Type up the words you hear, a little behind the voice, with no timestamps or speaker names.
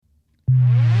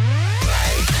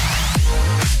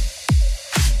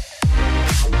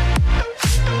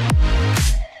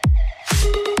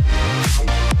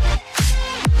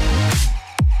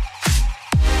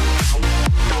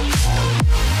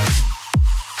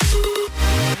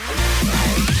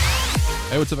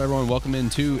Hey, what's up, everyone? Welcome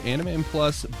into Anime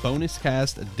Plus Bonus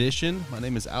Cast Edition. My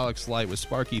name is Alex Light with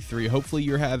Sparky3. Hopefully,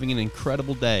 you're having an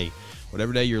incredible day.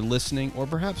 Whatever day you're listening or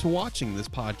perhaps watching this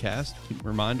podcast,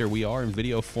 reminder, we are in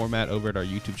video format over at our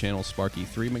YouTube channel,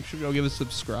 Sparky3. Make sure to go give us a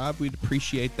subscribe. We'd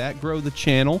appreciate that. Grow the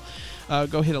channel.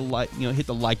 Go hit a like, hit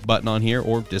the like button on here,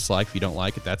 or dislike if you don't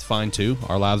like it. That's fine too.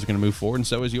 Our lives are going to move forward, and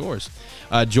so is yours.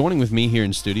 Joining with me here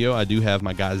in studio, I do have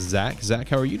my guy Zach. Zach,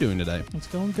 how are you doing today? It's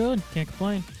going good. Can't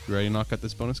complain. You ready to knock out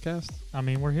this bonus cast? I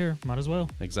mean, we're here. Might as well.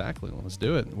 Exactly. Let's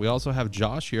do it. We also have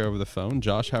Josh here over the phone.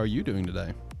 Josh, how are you doing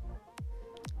today?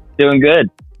 Doing good.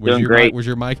 Doing great. Was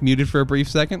your mic muted for a brief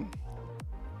second?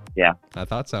 Yeah. I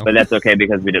thought so. But that's okay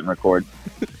because we didn't record.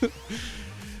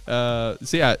 So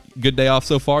yeah, good day off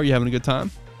so far. You having a good time?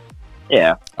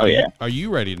 Yeah. Oh, yeah. Are you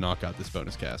ready to knock out this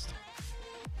bonus cast?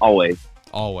 Always.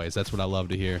 Always. That's what I love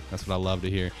to hear.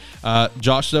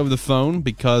 Josh is over the phone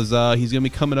because he's going to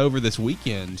be coming over this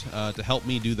weekend to help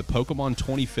me do the Pokemon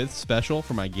 25th special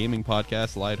for my gaming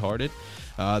podcast, Lighthearted.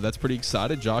 That's pretty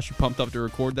excited. Josh, you pumped up to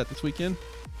record that this weekend?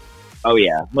 Oh,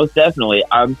 yeah. Most definitely.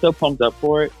 I'm so pumped up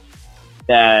for it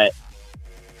that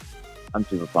I'm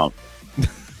super pumped.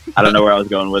 I don't know where I was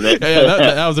going with it. Yeah,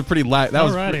 that was a pretty that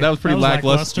was pretty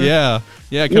lackluster. Yeah.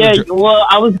 Yeah, well,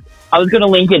 I was going to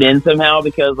link it in somehow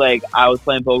because, like, I was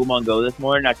playing Pokemon Go this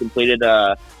morning. I completed,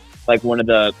 one of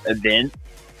the events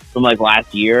from, like,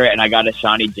 last year, and I got a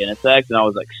shiny Genesect, and I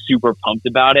was, like, super pumped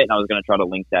about it, and I was going to try to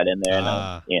link that in there,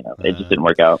 and, it just didn't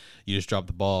work out. You just dropped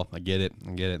the ball. I get it.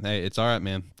 Hey, it's all right,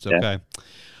 man. It's okay.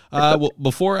 Well,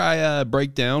 before I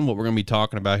break down what we're going to be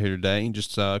talking about here today,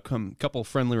 just a couple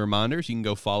friendly reminders. You can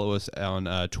go follow us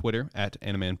on Twitter at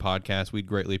Animan Podcast. We'd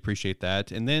greatly appreciate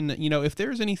that. And then, if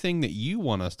there's anything that you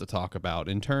want us to talk about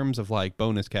in terms of like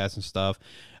bonus casts and stuff,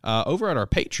 over at our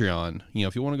Patreon,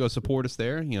 if you want to go support us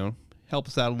there, help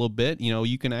us out a little bit.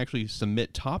 You can actually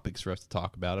submit topics for us to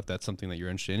talk about if that's something that you're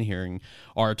interested in hearing.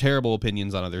 Our terrible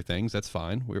opinions on other things, that's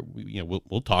fine.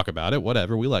 We'll talk about it.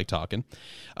 Whatever. We like talking.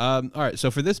 All right.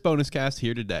 So for this bonus cast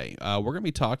here today, we're going to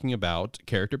be talking about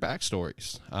character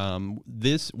backstories.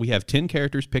 We have 10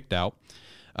 characters picked out.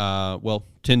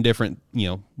 10 different,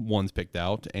 ones picked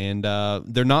out, and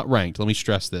they're not ranked. Let me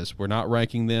stress this. We're not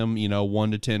ranking them,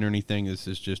 1 to 10 or anything. This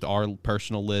is just our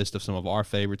personal list of some of our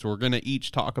favorites. We're going to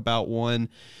each talk about one,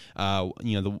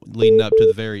 leading up to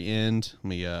the very end. Let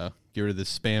me get rid of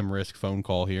this spam risk phone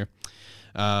call here.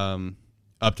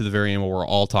 Up to the very end where we'll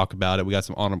all talk about it. We got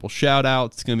some honorable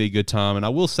shout-outs. It's going to be a good time. And I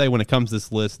will say when it comes to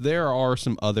this list, there are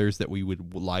some others that we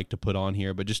would like to put on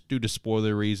here, but just due to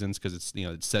spoiler reasons, because it's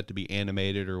it's set to be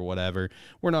animated or whatever,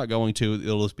 we're not going to.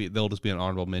 They'll just be an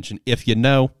honorable mention. If you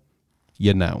know,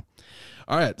 you know.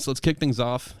 All right, so let's kick things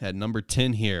off at number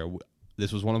 10 here.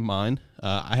 This was one of mine.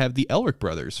 I have the Elric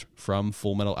brothers from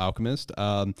Full Metal Alchemist.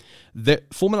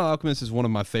 Full Metal Alchemist is one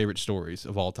of my favorite stories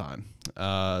of all time.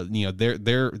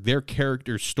 Their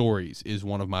character stories is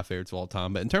one of my favorites of all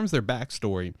time. But in terms of their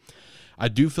backstory, I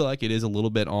do feel like it is a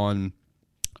little bit on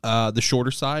the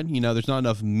shorter side. There's not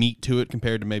enough meat to it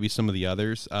compared to maybe some of the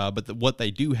others, but what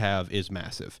they do have is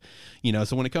massive.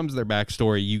 So when it comes to their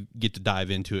backstory, you get to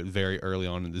dive into it very early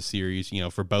on in the series.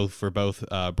 For both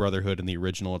Brotherhood and the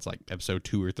original, it's like episode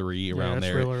 2 or 3 around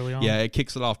there. Real early on. Yeah, it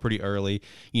kicks it off pretty early.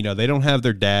 They don't have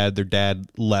their dad. Their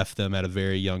dad left them at a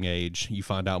very young age. You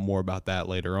find out more about that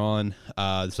later on.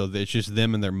 So it's just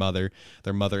them and their mother.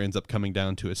 Their mother ends up coming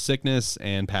down to a sickness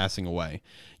and passing away.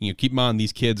 Keep in mind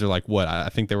these kids are like what? I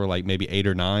think they were like maybe 8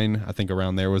 or 9. I think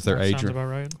around there was their age. Sounds about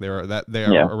right. They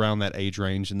are around that age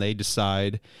range, and they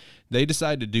decide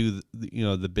to do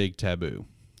the big taboo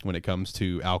when it comes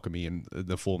to alchemy and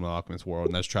the Full Metal Alchemist world,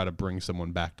 and that's try to bring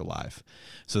someone back to life.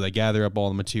 So they gather up all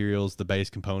the materials, the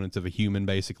base components of a human.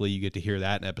 Basically, you get to hear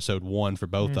that in episode 1 for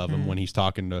both of them when he's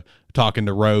talking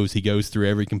to Rose. He goes through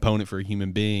every component for a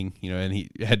human being, and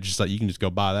he had just like you can just go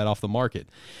buy that off the market,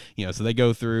 So they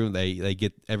go through, they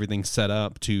get everything set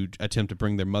up to attempt to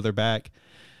bring their mother back.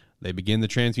 They begin the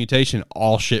transmutation.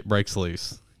 All shit breaks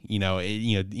loose.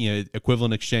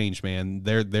 Equivalent exchange, man.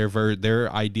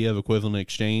 Their idea of equivalent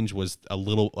exchange was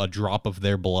a drop of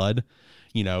their blood,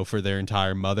 for their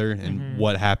entire mother. And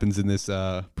what happens in this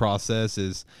process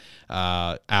is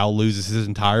Al loses his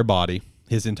entire body.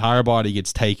 His entire body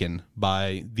gets taken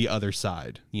by the other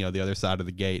side, the other side of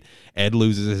the gate. Ed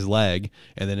loses his leg,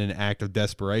 and then in an act of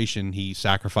desperation, he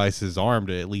sacrifices his arm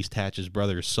to at least attach his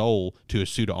brother's soul to a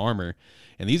suit of armor.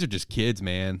 And these are just kids,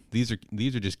 man. These are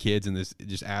just kids, and this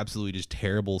just absolutely just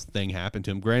terrible thing happened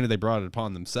to them. Granted, they brought it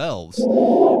upon themselves,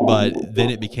 but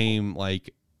then it became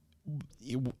like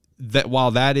that. While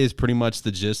that is pretty much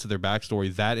the gist of their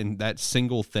backstory, that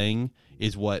single thing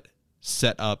is what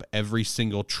set up every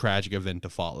single tragic event to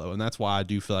follow. And that's why I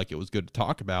do feel like it was good to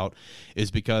talk about, is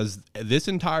because this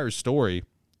entire story,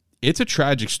 it's a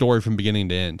tragic story from beginning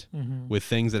to end, with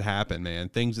things that happen, man,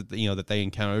 things that, that they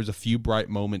encounter. There's a few bright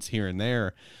moments here and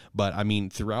there, but I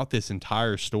mean, throughout this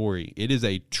entire story, it is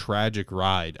a tragic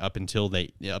ride up until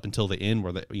the end,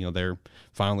 where they're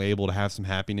finally able to have some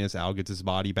happiness. Al gets his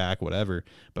body back, whatever.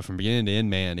 But from beginning to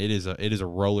end, man, it is a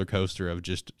roller coaster of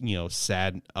just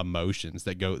sad emotions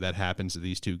that happens to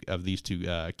these two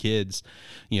kids,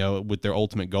 with their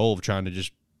ultimate goal of trying to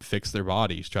just fix their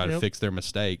bodies, try to fix their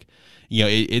mistake.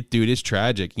 Dude, it's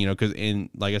tragic, because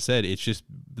like I said, it's just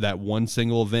that one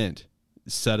single event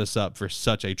set us up for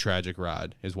such a tragic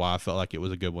ride, is why I felt like it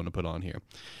was a good one to put on here.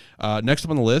 Next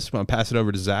up on the list, I'm going to pass it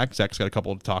over to Zach. Zach's got a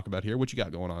couple to talk about here. What you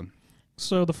got going on?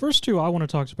 So the first two I want to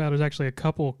talk about is actually a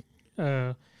couple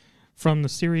from the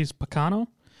series Picano,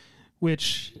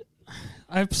 which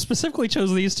I've specifically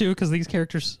chose these two because these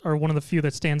characters are one of the few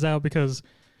that stands out. Because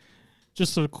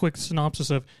just a quick synopsis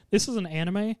of this is an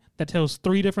anime that tells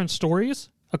 3 different stories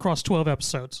across 12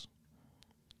 episodes.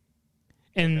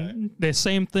 And the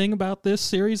same thing about this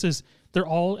series is they're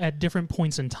all at different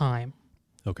points in time.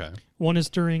 Okay. One is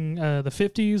during the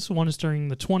 50s, one is during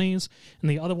the 20s, and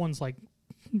the other one's like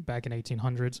back in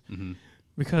 1800s. Mm-hmm.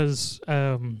 Because,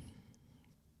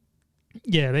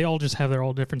 they all just have their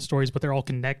all different stories, but they're all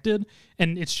connected.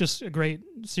 And it's just a great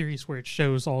series where it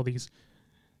shows all these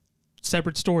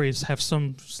separate stories have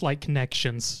some slight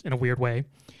connections in a weird way.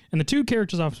 And the 2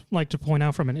 characters I'd like to point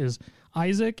out from it is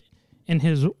Isaac and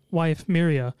his wife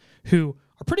Miria, who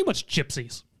are pretty much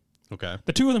gypsies. Okay.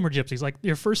 The 2 of them are gypsies. Like,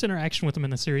 your first interaction with them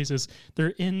in the series is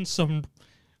they're in some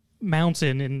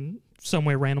mountain in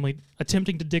somewhere randomly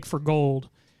attempting to dig for gold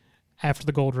after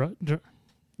the gold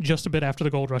just a bit after the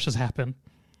gold rush has happened.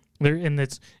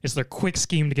 It's their quick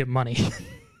scheme to get money.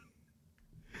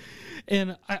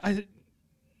 And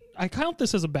I count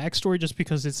this as a backstory just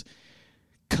because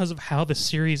of how the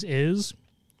series is.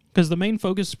 Because the main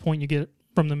focus point you get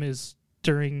from them is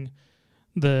during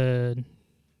the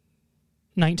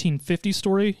 1950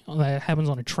 story that happens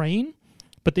on a train.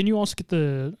 But then you also get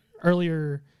the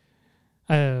earlier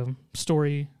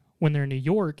story when they're in New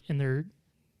York, and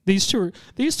these two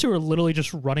are literally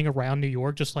just running around New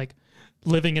York, just like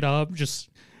living it up, just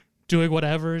doing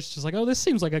whatever. It's just like, oh, this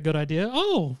seems like a good idea.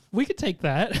 Oh, we could take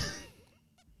that.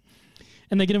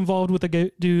 And they get involved with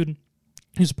a dude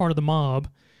who's part of the mob,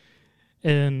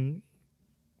 and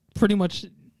pretty much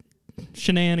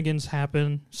shenanigans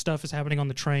happen. Stuff is happening on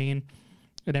the train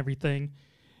and everything.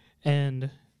 And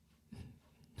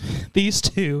these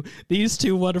two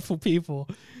wonderful people,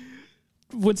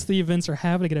 once the events are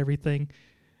happening and everything,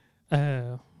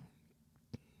 because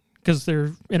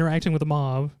they're interacting with a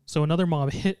mob, so another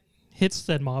mob hits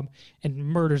said mob and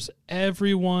murders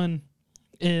everyone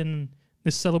in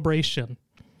this celebration.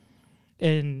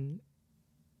 And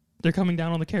they're coming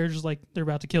down on the carriages like they're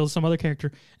about to kill some other character.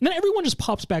 And then everyone just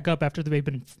pops back up after they've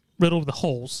been riddled with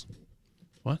holes.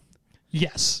 What?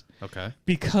 Yes. Okay.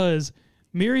 Because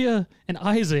Miria and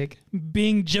Isaac,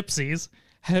 being gypsies,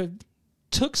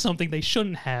 took something they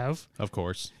shouldn't have. Of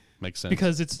course. Makes sense.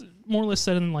 Because it's more or less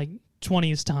set in like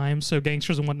 20s time, so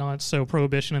gangsters and whatnot, so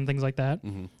prohibition and things like that.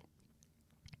 Mm-hmm.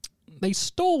 They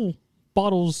stole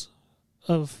bottles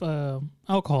of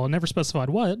alcohol, never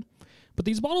specified what, but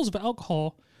these bottles of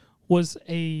alcohol was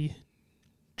a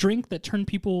drink that turned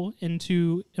people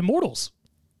into immortals.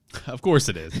 Of course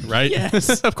it is, right?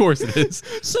 Yes. Of course it is.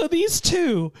 So these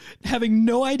two, having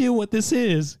no idea what this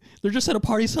is, they're just at a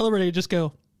party celebrating and just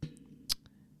go,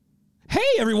 hey,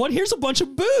 everyone, here's a bunch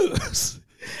of booze.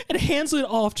 And hands it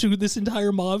off to this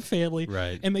entire mob family.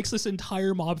 Right. And makes this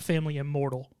entire mob family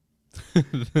immortal.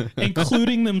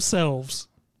 Including themselves.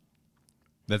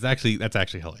 That's actually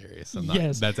hilarious.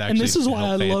 Yes. That's actually and this is why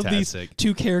I fantastic. love these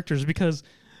 2 characters, because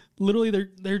literally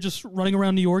they're just running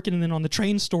around New York, and then on the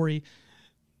train story,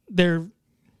 they're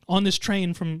on this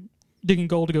train from digging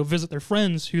gold to go visit their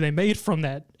friends who they made from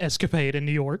that escapade in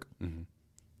New York. Mm-hmm.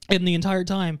 And the entire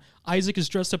time, Isaac is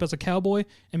dressed up as a cowboy,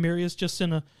 and Maria's just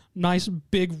in a nice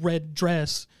big red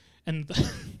dress, and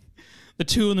the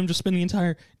 2 of them just spend the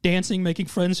entire dancing, making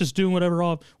friends, just doing whatever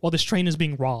while this train is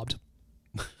being robbed.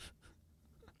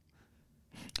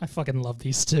 I fucking love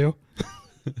these 2.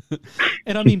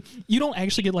 And I mean, you don't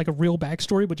actually get like a real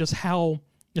backstory, but just how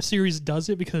the series does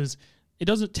it, because it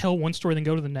doesn't tell one story then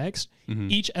go to the next. Mm-hmm.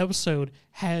 Each episode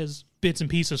has bits and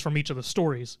pieces from each of the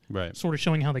stories, right? Sort of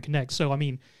showing how they connect. So I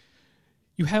mean,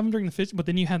 you have them during the 50s, but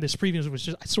then you have this previews, which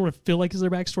just I sort of feel like is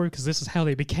their backstory, because this is how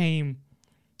they became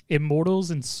immortals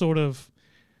and sort of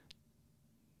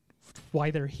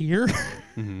why they're here.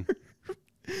 Mm-hmm.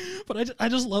 But I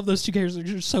just love those two characters. They're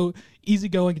just so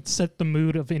easygoing and set the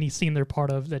mood of any scene they're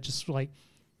part of. That just like,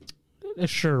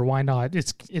 sure, why not?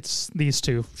 It's these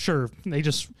two. Sure, they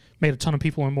just made a ton of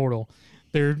people immortal.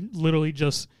 They're literally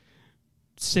just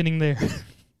sitting there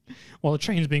while the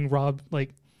train's being robbed, like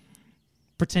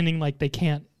pretending like they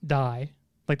can't die,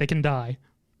 like they can die.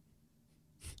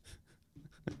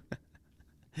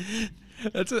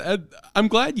 I'm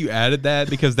glad you added that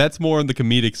because that's more on the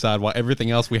comedic side, while everything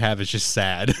else we have is just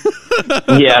sad.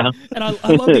 Yeah. And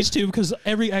I love these two because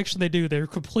every action they do, they're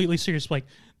completely serious. Like,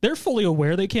 they're fully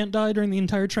aware they can't die during the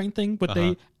entire train thing, but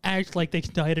they act like they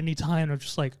can die at any time. And I'm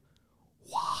just like,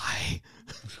 why?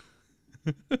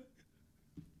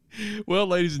 Well,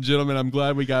 ladies and gentlemen, I'm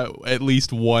glad we got at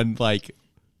least one, like,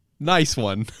 nice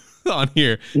one on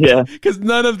here. Yeah. Because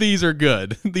none of these are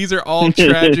good. These are all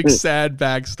tragic, sad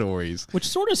backstories. Which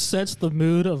sort of sets the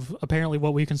mood of apparently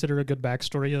what we consider a good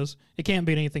backstory is. It can't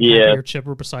be anything Yeah. happy or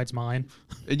chipper besides mine.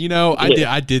 And, you know,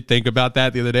 I did think about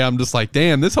that the other day. I'm just like,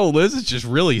 damn, this whole list is just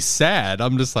really sad.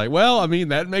 I'm just like, well, I mean,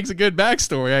 that makes a good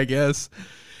backstory, I guess.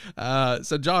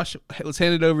 So, Josh, let's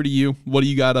hand it over to you. What do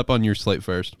you got up on your slate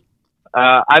first?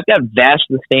 I've got Vash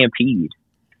the Stampede.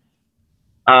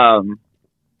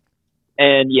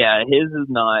 And yeah, his is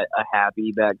not a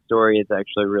happy backstory. It's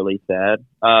actually really sad.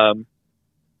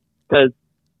 Because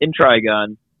in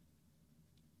Trigun,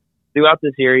 throughout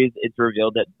the series, it's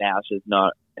revealed that Vash is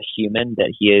not a human,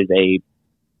 that he is a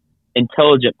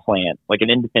intelligent plant, like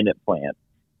an independent plant.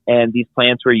 And these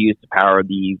plants were used to power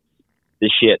the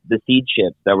seed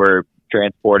ships that were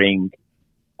transporting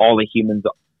all the humans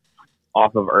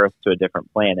off of Earth to a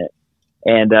different planet.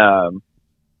 And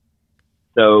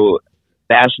so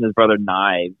Vash and his brother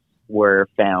Knives were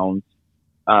found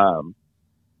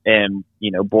and,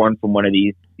 you know, born from one of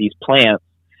these plants,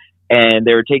 and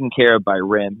they were taken care of by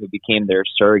Rem, who became their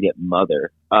surrogate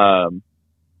mother. And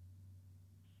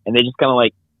they just kind of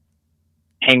like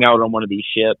hang out on one of these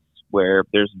ships where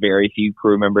there's very few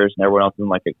crew members and everyone else is in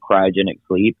like a cryogenic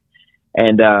sleep.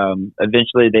 And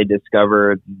eventually they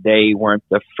discover they weren't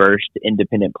the first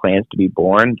independent plants to be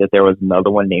born, that there was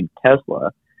another one named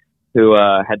Tesla, who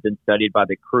had been studied by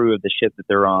the crew of the ship that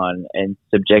they're on and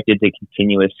subjected to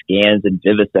continuous scans and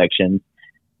vivisections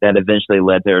that eventually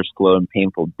led to their slow and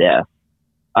painful death.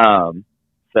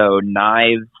 So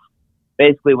Knives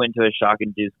basically went to a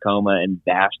shock-induced coma, and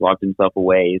Vash locked himself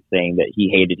away, saying that he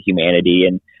hated humanity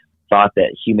and thought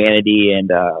that humanity and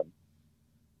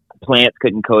plants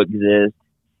couldn't coexist,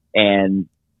 and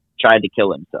tried to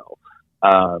kill himself.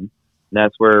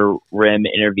 That's where Rem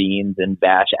intervenes, and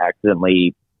Vash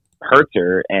accidentally hurts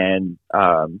her, and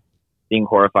being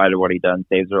horrified at what he done,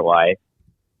 saves her life.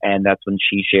 And that's when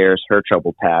she shares her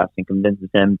troubled past and convinces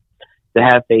him to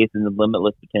have faith in the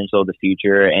limitless potential of the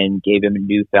future, and gave him a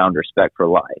newfound respect for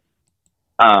life.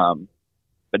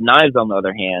 But Knives, on the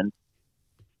other hand,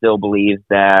 still believes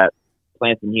that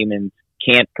plants and humans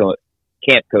can't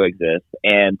coexist,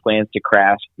 and plans to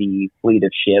crash the fleet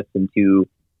of ships into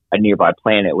a nearby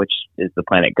planet, which is the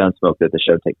planet Gunsmoke that the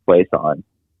show takes place on.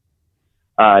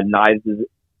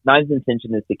 Knives'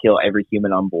 intention is to kill every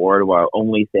human on board while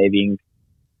only saving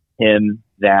him,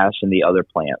 Vash, and the other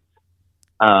plants.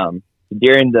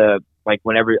 During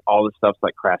whenever all the stuff's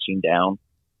like crashing down,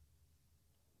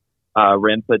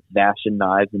 Rem puts Vash and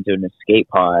Knives into an escape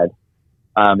pod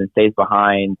and stays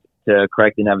behind to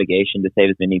correct the navigation to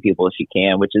save as many people as she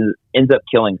can, which ends up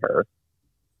killing her.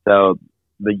 So,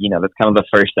 that's kind of the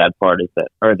first sad part,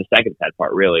 or the second sad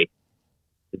part really,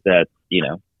 is that,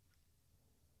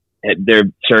 their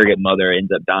surrogate mother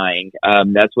ends up dying.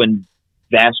 That's when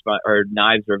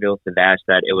Knives reveals to Vash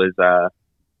that it was that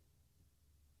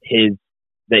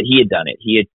he had done it.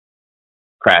 He had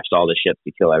crashed all the ships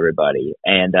to kill everybody.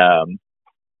 And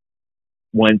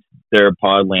once their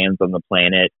pod lands on the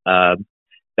planet,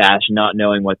 Vash, not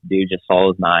knowing what to do, just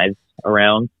follows Knives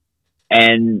around.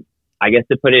 And I guess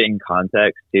to put it in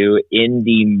context too, in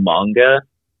the manga,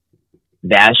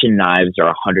 Vash and Knives are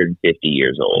 150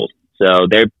 years old. So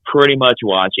they're pretty much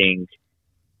watching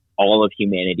all of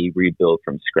humanity rebuild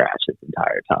from scratch this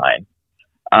entire time.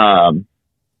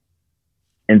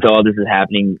 And so all this is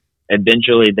happening.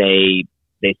 Eventually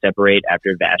they separate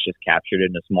after Vash is captured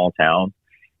in a small town,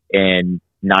 and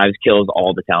Knives kills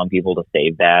all the town people to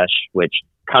save Vash, which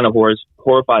kind of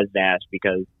horrifies Vash,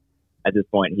 because at this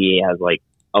point he has like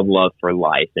a love for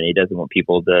life and he doesn't want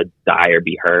people to die or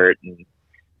be hurt, and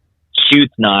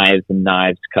shoots Knives, and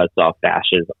Knives cuts off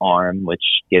Vash's arm, which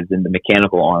gives him the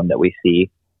mechanical arm that we see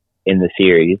in the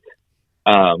series.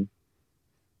 And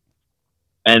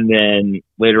then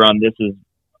later on, this is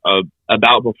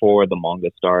about before the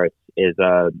manga starts, is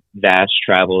Vash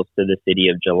travels to the city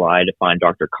of July to find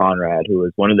Dr. Conrad, who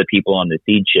was one of the people on the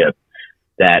seed ship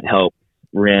that helped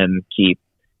Rim keep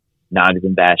Knives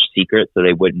and Vash secret so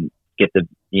they wouldn't get the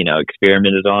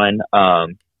experimented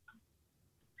on.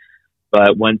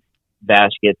 But once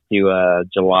Vash gets to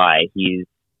July, he's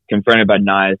confronted by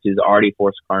Knives, who's already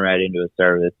forced Conrad into his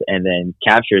service, and then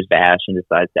captures Vash and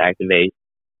decides to activate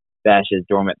Vash's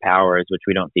dormant powers, which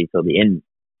we don't see till the end,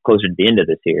 closer to the end of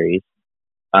the series.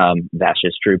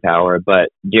 Vash's true power, but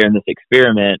during this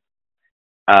experiment,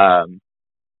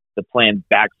 the plan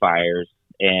backfires,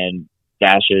 and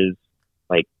Vash's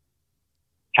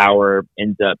power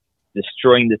ends up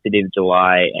destroying the city of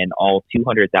July and all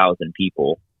 200,000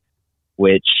 people,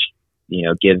 which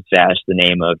gives Vash the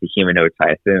name of the Humanoid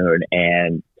Typhoon.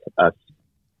 And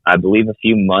I believe a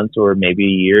few months or maybe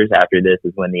years after this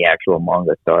is when the actual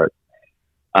manga starts,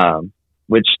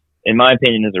 which, in my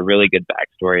opinion, is a really good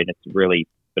backstory, and it's really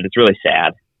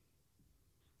sad.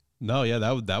 No, yeah,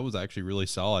 that was actually really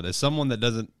solid. As someone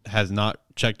that has not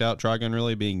checked out Trigun,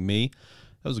 really being me,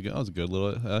 that was a good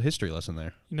little history lesson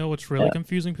there. You know what's really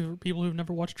confusing for people who've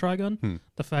never watched Trigun?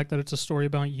 The fact that it's a story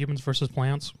about humans versus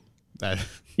plants.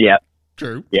 Yeah.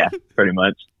 True. Yeah, pretty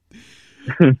much.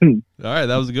 All right,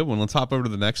 that was a good one. Let's hop over to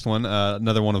the next one.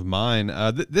 Another one of mine.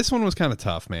 This one was kind of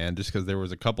tough, man, just because there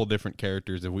was a couple different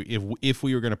characters. If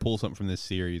we were going to pull something from this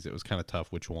series, it was kind of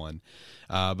tough which one.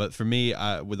 But for me,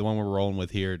 with the one we're rolling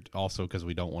with here, also because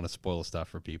we don't want to spoil stuff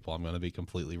for people, I'm going to be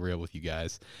completely real with you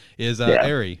guys, is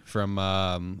Eri from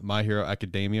My Hero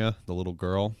Academia, the little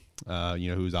girl.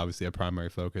 Who's obviously a primary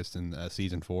focus in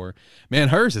season 4. Man,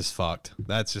 hers is fucked.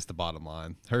 That's just the bottom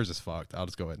line. Hers is fucked. I'll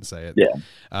just go ahead and say it.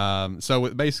 Yeah. So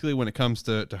basically, when it comes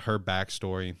to her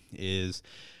backstory, is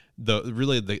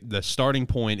the starting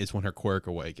point is when her quirk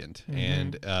awakened,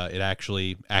 and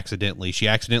she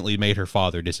accidentally made her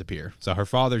father disappear. So her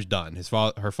father's done.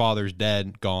 Her father's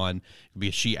dead, gone,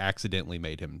 because she accidentally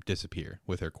made him disappear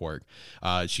with her quirk.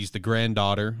 She's the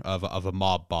granddaughter of a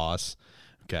mob boss.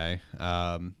 Okay,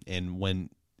 and when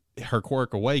her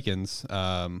quirk awakens,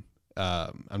 I'm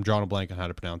drawing a blank on how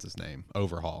to pronounce his name.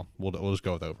 Overhaul. We'll just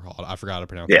go with Overhaul. I forgot to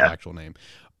pronounce his actual name.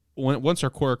 Once her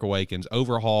quirk awakens,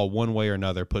 Overhaul, one way or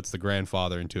another, puts the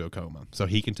grandfather into a coma, so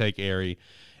he can take Eri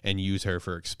and use her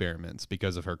for experiments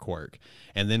because of her quirk.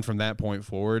 And then from that point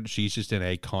forward, she's just in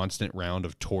a constant round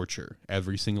of torture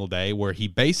every single day, where he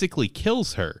basically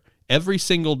kills her every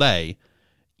single day,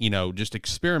 just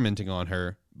experimenting on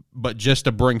her, but just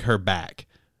to bring her back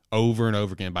over and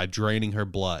over again by draining her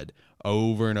blood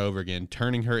over and over again,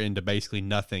 turning her into basically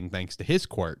nothing thanks to his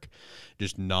quirk,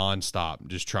 just nonstop,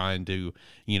 just trying to,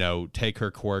 take her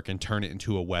quirk and turn it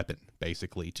into a weapon,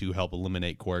 basically, to help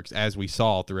eliminate quirks, as we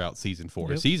saw throughout season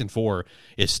 4. Yep. Season 4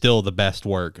 is still the best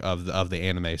work of the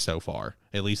anime so far,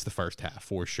 at least the first half,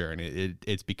 for sure. And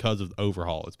it's because of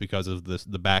Overhaul. It's because of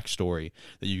the backstory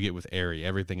that you get with Eri,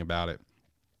 everything about it.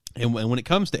 And when it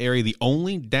comes to Eri, the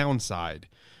only downside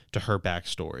to her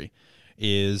backstory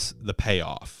is the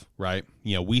payoff, right?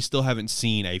 We still haven't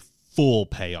seen a full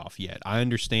payoff yet. I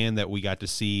understand that we got to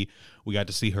see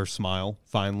her smile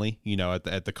finally,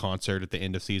 at the concert at the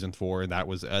end of season 4, and that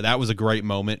was a great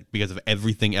moment because of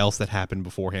everything else that happened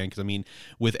beforehand. Because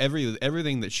with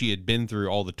everything that she had been through,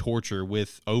 all the torture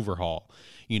with Overhaul,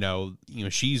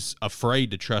 she's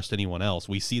afraid to trust anyone else.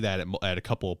 We see that at a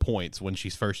couple of points when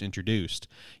she's first introduced.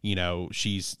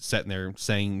 She's sitting there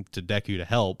saying to Deku to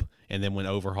help, and then when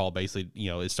Overhaul basically,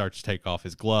 it starts to take off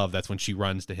his glove, that's when she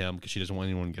runs to him because she doesn't want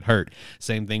anyone to get hurt.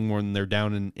 Same thing when they're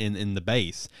down in the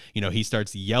base. He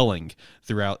starts yelling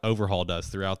Overhaul does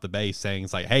throughout the base, saying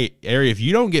it's like, "Hey, Eri, if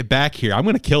you don't get back here, I'm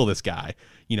going to kill this guy.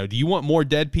 Do you want more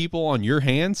dead people on your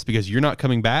hands because you're not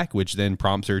coming back?" Which then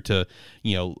prompts her to,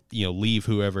 leave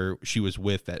whoever she was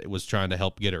with that was trying to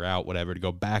help get her out, whatever, to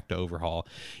go back to Overhaul.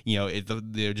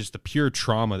 Just the pure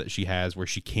trauma that she has, where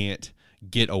she can't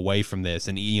get away from this.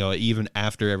 And even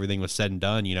after everything was said and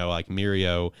done, like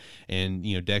Mirio and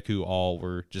Deku all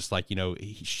were just like,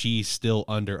 she's still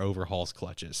under Overhaul's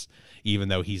clutches, even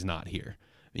though he's not here.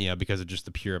 Because of just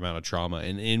the pure amount of trauma.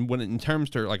 And when in terms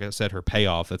to, like I said, her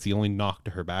payoff, that's the only knock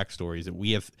to her backstory, is that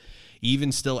we have,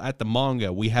 even still at the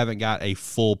manga, we haven't got a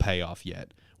full payoff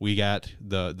yet. We got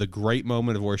the great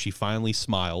moment of where she finally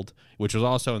smiled, which was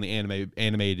also in the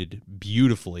animated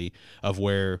beautifully, of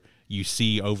where you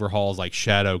see Overhaul's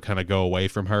shadow kind of go away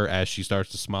from her as she starts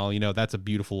to smile. That's a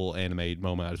beautiful animated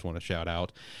moment I just want to shout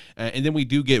out. And then we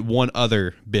do get one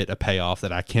other bit of payoff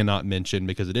that I cannot mention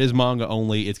because it is manga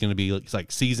only. It's going to be it's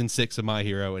like season 6 of My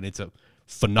Hero, and it's a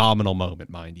phenomenal moment,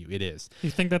 mind you. It is.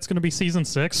 You think that's going to be season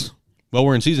 6? Well,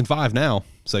 we're in season 5 now.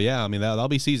 So, yeah, that'll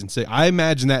be season 6. I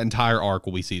imagine that entire arc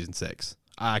will be season 6.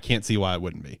 I can't see why it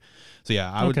wouldn't be. So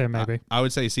yeah, maybe I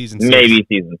would say season 6. Maybe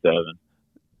season 7.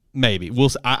 Maybe we'll.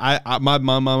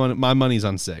 My money's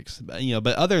on 6.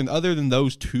 But other than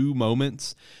those 2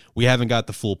 moments, we haven't got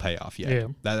the full payoff yet.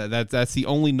 Yeah. That's the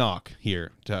only knock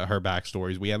here to her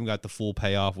backstories. We haven't got the full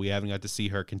payoff. We haven't got to see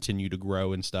her continue to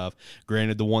grow and stuff.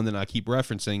 Granted, the one that I keep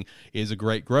referencing is a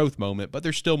great growth moment, but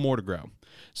there's still more to grow.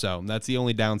 So that's the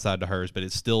only downside to hers. But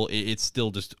it's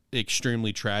still just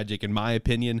extremely tragic in my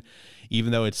opinion,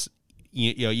 even though it's.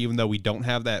 Even though we don't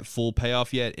have that full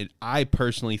payoff yet, I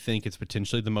personally think it's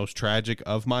potentially the most tragic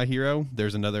of My Hero.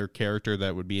 There's another character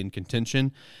that would be in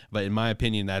contention, but in my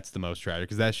opinion, that's the most tragic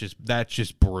because that's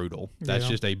just brutal. That's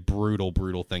just a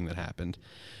brutal thing that happened.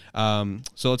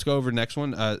 So let's go over the next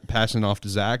one. Passing off to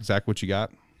Zach. Zach, what you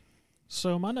got?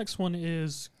 So my next one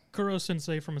is Kuro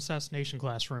Sensei from Assassination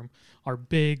Classroom, our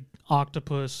big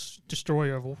octopus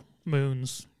destroyer of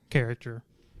moons character.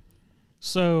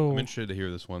 So I'm interested to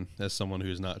hear this one as someone who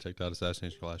has not checked out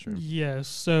Assassination Classroom. Yes.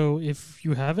 So if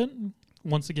you haven't,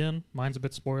 once again, mine's a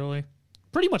bit spoilerly.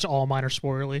 Pretty much all mine are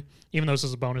spoilerly, even though this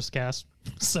is a bonus cast.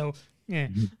 So, yeah.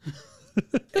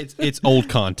 It's old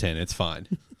content. It's fine.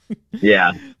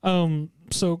 Yeah.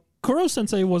 So Kuro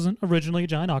Sensei wasn't originally a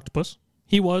giant octopus.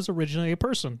 He was originally a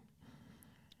person.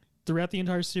 Throughout the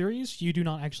entire series, you do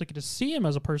not actually get to see him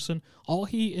as a person. All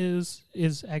he is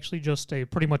actually just a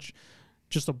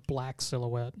black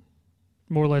silhouette.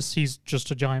 More or less, he's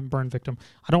just a giant burn victim.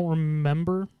 I don't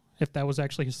remember if that was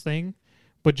actually his thing,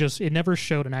 but it never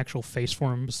showed an actual face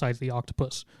for him besides the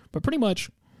octopus. But pretty much,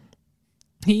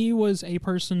 he was a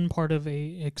person, part of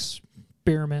a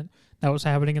experiment that was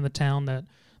happening in the town that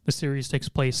the series takes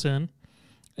place in.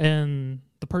 And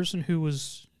the person who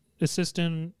was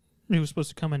assistant, who was supposed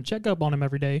to come and check up on him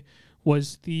every day,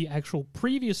 was the actual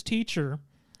previous teacher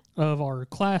of our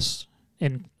class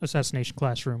in Assassination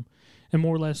Classroom. And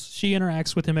more or less, she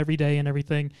interacts with him every day and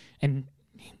everything, and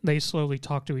they slowly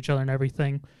talk to each other and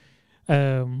everything.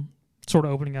 Sort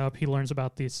of opening up, he learns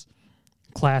about this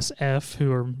Class F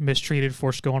who are mistreated,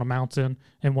 forced to go on a mountain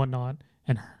and whatnot,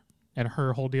 and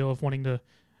her whole deal of wanting to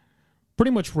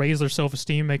pretty much raise their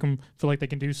self-esteem, make them feel like they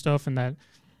can do stuff and that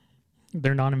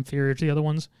they're not inferior to the other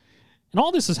ones. And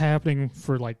all this is happening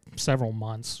for like several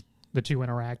months, the two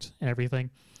interact and everything.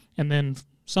 And then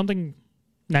something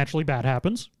naturally bad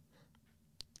happens.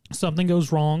 Something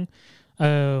goes wrong.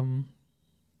 Pretty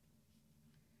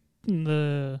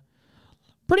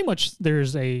much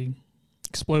there's a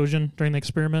explosion during the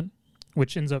experiment,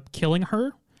 which ends up killing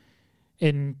her.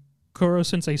 And Kuro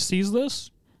Sensei sees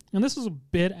this, and this is a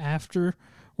bit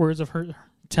afterwards of her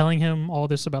telling him all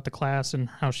this about the class and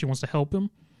how she wants to help him.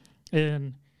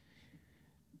 And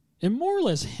it more or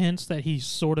less hints that he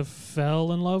sort of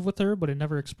fell in love with her, but it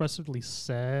never expressively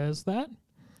says that.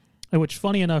 Which,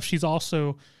 funny enough, she's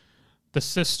also the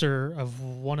sister of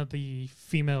one of the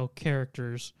female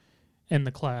characters in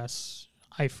the class.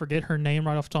 I forget her name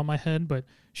right off the top of my head, but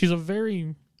she's a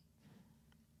very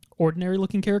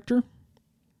ordinary-looking character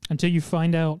until you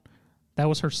find out that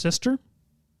was her sister.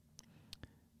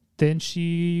 Then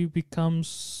she becomes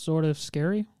sort of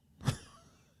scary.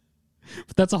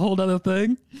 But that's a whole other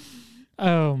thing.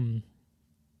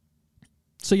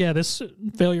 So yeah, this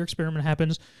failure experiment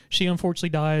happens. She unfortunately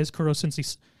dies. Kuro Sensei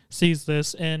sees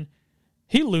this, and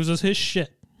he loses his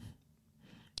shit.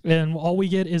 And all we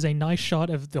get is a nice shot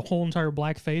of the whole entire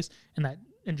black face and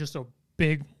just a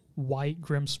big, white,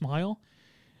 grim smile.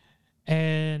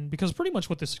 And because pretty much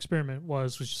what this experiment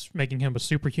was just making him a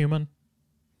superhuman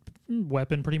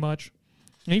weapon, pretty much.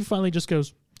 And he finally just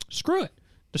goes, screw it.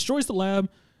 Destroys the lab,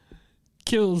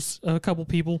 kills a couple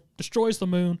people, destroys the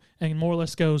moon, and more or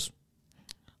less goes,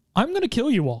 I'm going to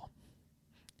kill you all.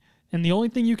 And the only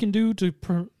thing you can do to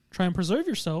try and preserve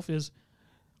yourself is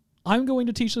I'm going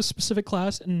to teach this specific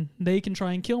class, and they can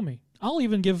try and kill me. I'll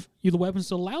even give you the weapons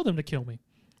to allow them to kill me.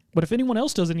 But if anyone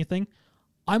else does anything,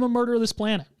 I'm a murderer of this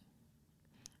planet.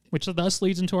 Which thus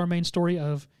leads into our main story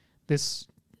of this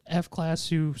F class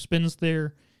who spends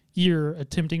their year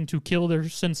attempting to kill their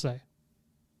sensei.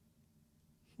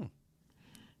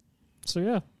 So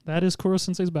yeah, that is Kuro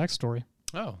Sensei's backstory.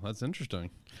 Oh, that's interesting.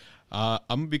 I'm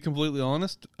going to be completely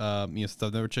honest. Since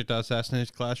I've never checked out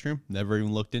Assassination Classroom, never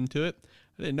even looked into it.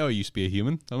 I didn't know he used to be a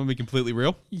human. I'm going to be completely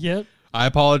real. Yep. I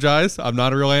apologize. I'm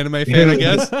not a real anime fan, I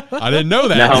guess. I didn't know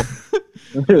that.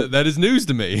 No. That is news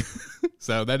to me.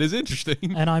 So that is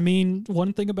interesting. And I mean,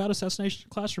 one thing about Assassination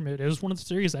Classroom, it is one of the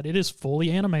series that it is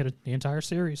fully animated, the entire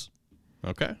series.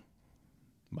 Okay.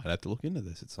 Might have to look into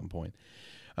this at some point.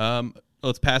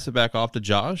 Let's pass it back off to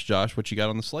Josh. Josh, what you got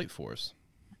on the slate for us?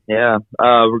 Yeah,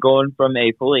 we're going from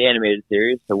a fully animated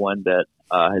series to one that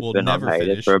has been on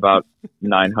hiatus for about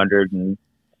 900 and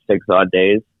 6 odd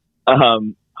days.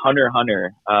 Hunter x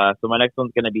Hunter. So my next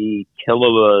one's going to be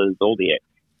Killua Zoldyck.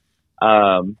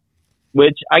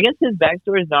 Which I guess his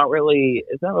backstory is not really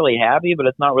happy, but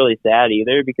it's not really sad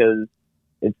either because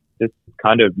it's just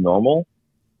kind of normal.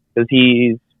 Because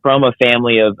he's from a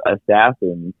family of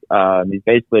assassins. He's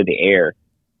basically the heir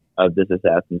of this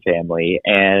assassin family.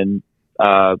 And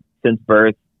since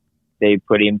birth, they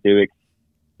put him through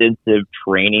extensive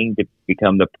training to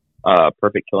become the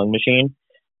perfect killing machine,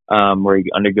 where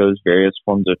he undergoes various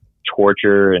forms of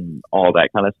torture and all that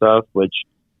kind of stuff, which,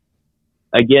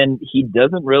 again, he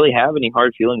doesn't really have any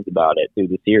hard feelings about it through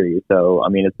the series. So, I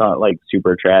mean, it's not like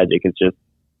super tragic. It's just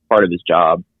part of his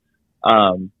job.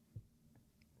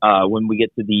 When we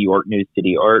get to the York New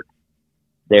City arc,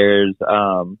 there's,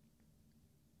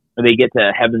 they get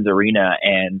to Heaven's Arena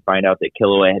and find out that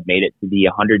Killua had made it to the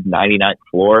 199th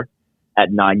floor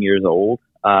at 9 years old,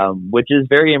 which is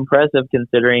very impressive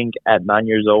considering at 9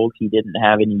 years old, he didn't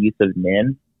have any use of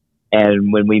Nin.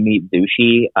 And when we meet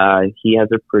Zushi, he has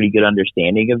a pretty good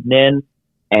understanding of Nin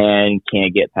and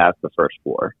can't get past the first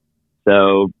floor.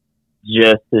 So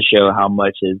just to show how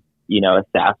much his,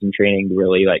 assassin training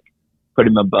really like put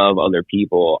him above other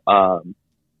people.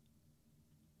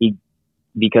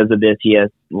 Because of this, he has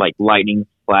like lightning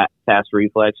fast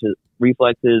reflexes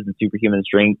and superhuman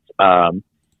strength.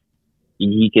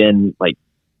 He can like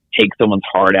take someone's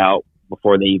heart out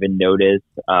before they even notice.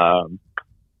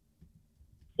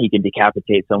 He can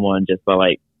decapitate someone just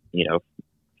by kind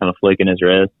of flicking his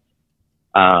wrist.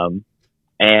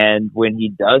 And when he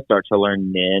does start to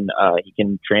learn Nin, he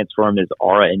can transform his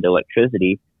aura into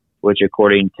electricity, which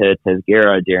according to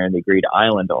Tesgera during the Greed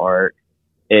Island arc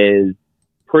is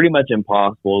pretty much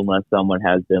impossible unless someone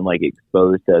has been like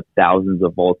exposed to thousands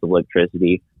of volts of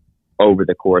electricity over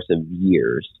the course of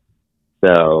years.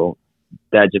 So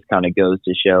that just kind of goes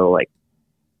to show like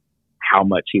how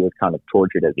much he was kind of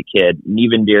tortured as a kid. And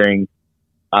even during,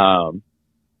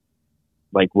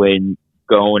 like when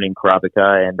Gon and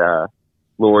Kurapika and,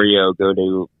 Lorio go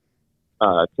to,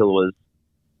 Killua's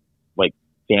like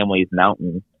family's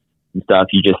mountain and stuff,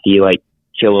 you just see like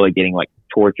Killua getting like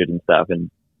tortured and stuff, and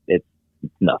it's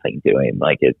nothing to him.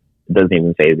 Like it doesn't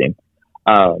even faze him.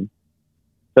 So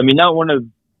I mean, not one of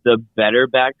the better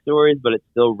backstories, but it's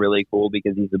still really cool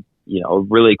because he's a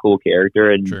really cool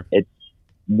character, and Sure. It's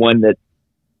one that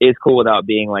is cool without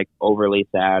being like overly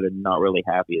sad and not really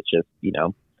happy. It's just,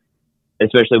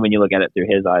 especially when you look at it through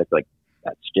his eyes, like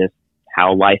that's just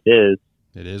how life is.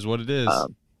 It is what it is.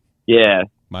 Yeah.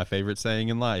 My favorite saying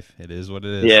in life. It is what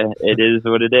it is. Yeah, it is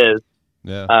what it is.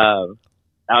 Yeah.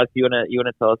 Alex, you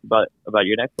wanna tell us about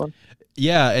your next one?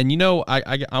 Yeah, and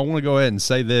I want to go ahead and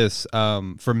say this.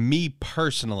 For me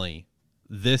personally,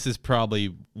 this is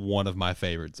probably one of my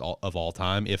favorites of all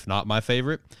time, if not my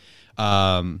favorite.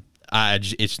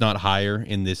 It's not higher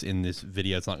in this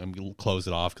video. It's not going to close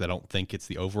it off because I don't think it's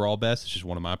the overall best. It's just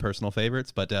one of my personal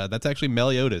favorites. But that's actually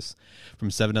Meliodas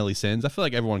from Seven Deadly Sins. I feel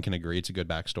like everyone can agree it's a good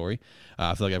backstory.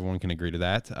 I feel like everyone can agree to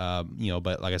that.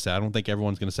 But like I said, I don't think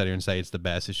everyone's going to sit here and say it's the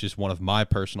best. It's just one of my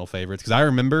personal favorites because I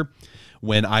remember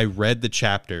when I read the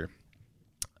chapter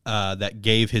that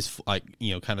gave his,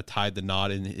 kind of tied the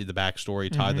knot in the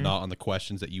backstory, tied the knot on the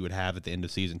questions that you would have at the end of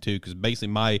season 2. Because basically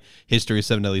my history of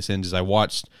Seven Deadly Sins is I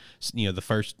watched, the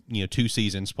first, 2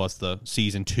 seasons plus the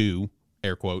season 2,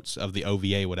 air quotes, of the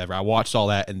OVA, whatever. I watched all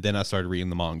that, and then I started reading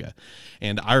the manga.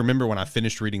 And I remember when I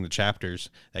finished reading the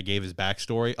chapters that gave his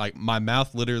backstory, like my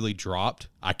mouth literally dropped.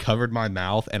 I covered my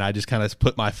mouth, and I just kind of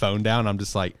put my phone down. I'm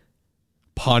just like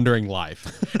pondering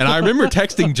life. And I remember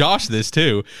texting Josh this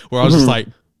too, where I was just like,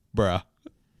 bruh,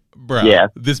 yeah.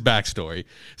 This backstory.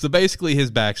 So basically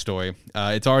his backstory,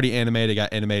 it's already animated,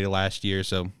 got animated last year,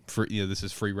 so this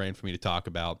is free reign for me to talk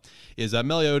about, is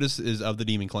Meliodas is of the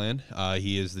Demon Clan.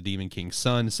 He is the Demon King's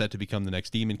son, set to become the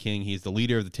next Demon King. He's the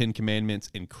leader of the 10 Commandments,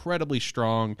 incredibly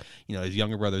strong. His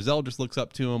younger brother Zeldris looks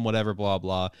up to him, whatever, blah,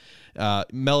 blah.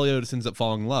 Meliodas ends up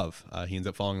falling in love. He ends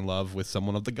up falling in love with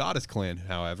someone of the Goddess Clan,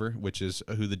 however, which is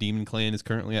who the Demon Clan is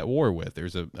currently at war with.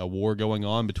 There's a war going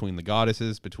on between the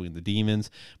goddesses, between the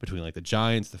demons, between like the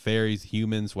giants, the fairies,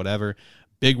 humans, whatever.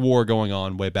 Big war going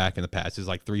on way back in the past. It's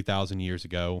like 3,000 years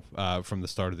ago from the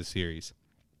start of the series.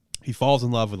 He falls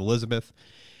in love with Elizabeth,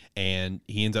 and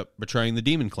he ends up betraying the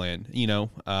Demon Clan. He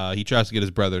tries to get his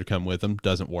brother to come with him.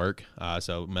 Doesn't work.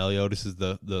 So Meliodas is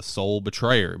the sole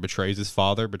betrayer. Betrays his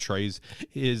father, betrays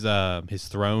his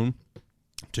throne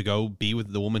to go be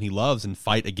with the woman he loves and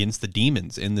fight against the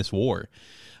demons in this war.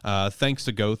 Thanks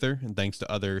to Gowther and thanks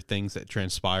to other things that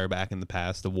transpire back in the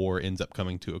past, the war ends up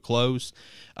coming to a close.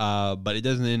 But it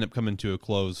doesn't end up coming to a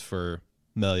close for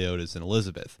Meliodas and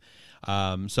Elizabeth.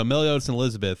 So Meliodas and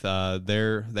Elizabeth,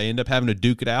 they end up having to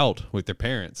duke it out with their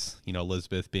parents. You know,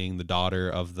 Elizabeth being the daughter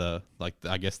of the, like,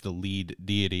 I guess the lead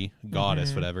deity,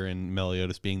 goddess, whatever, and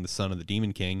Meliodas being the son of the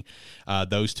Demon King.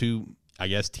 Those two, I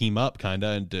guess, team up kind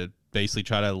of and to basically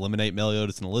try to eliminate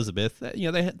Meliodas and Elizabeth.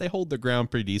 You know, they hold their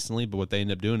ground pretty decently, but what they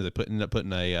end up doing is they end up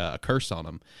putting a curse on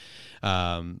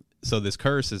them. So this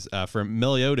curse is for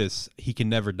Meliodas, he can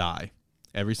never die.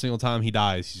 Every single time he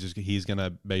dies, he's gonna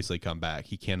basically come back.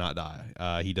 He cannot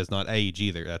die. He does not age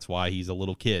either. That's why he's a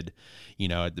little kid, you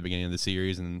know, at the beginning of the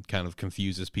series, and kind of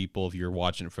confuses people if you're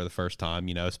watching it for the first time.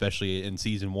 You know, especially in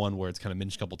season 1 where it's kind of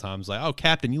mentioned a couple times, like, "Oh,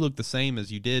 Captain, you look the same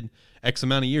as you did X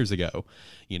amount of years ago."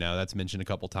 You know, that's mentioned a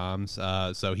couple times.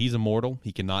 So he's immortal.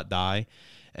 He cannot die.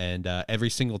 And every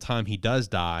single time he does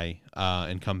die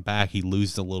and come back, he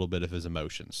loses a little bit of his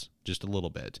emotions, just a little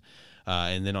bit.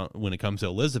 And then when it comes to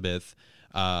Elizabeth,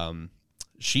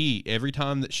 every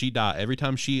time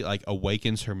she like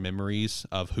awakens her memories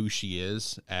of who she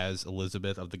is as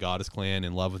Elizabeth of the Goddess Clan,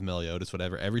 in love with Meliodas,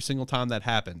 whatever, every single time that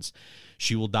happens,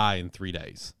 she will die in 3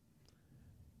 days.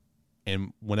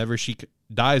 And whenever she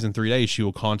dies in 3 days, she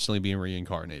will constantly be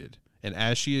reincarnated. And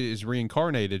as she is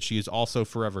reincarnated, she is also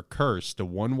forever cursed to,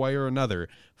 one way or another,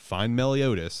 find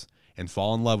Meliodas and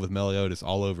fall in love with Meliodas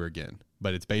all over again.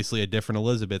 But it's basically a different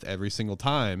Elizabeth every single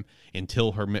time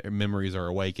until her memories are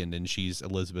awakened and she's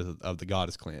Elizabeth of the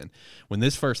Goddess Clan. When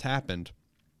this first happened,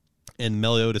 and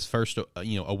Meliodas first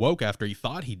awoke after he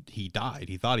thought he died.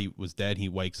 He thought he was dead. He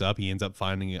wakes up. He ends up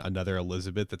finding another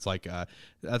Elizabeth that's like I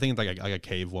think it's like a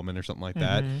cave woman or something like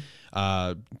that.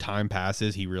 Time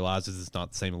passes. He realizes it's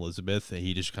not the same Elizabeth.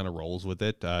 He just kind of rolls with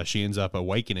it. She ends up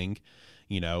awakening,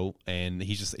 you know, and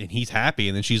he's happy.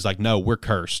 And then she's like, "No, we're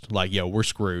cursed. Like, yo, we're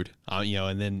screwed." You know,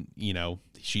 and then, you know,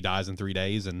 she dies in 3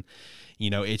 days, and you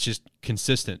know, it's just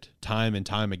consistent time and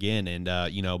time again.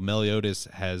 And you know, Meliodas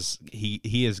has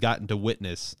gotten to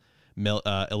witness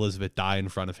Elizabeth die in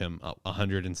front of him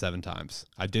 107 times.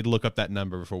 I did look up that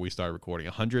number before we started recording.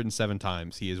 107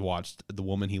 times he has watched the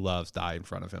woman he loves die in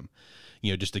front of him.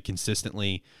 You know, just to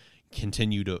consistently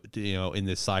continue to you know, in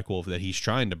this cycle that he's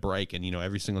trying to break. And you know,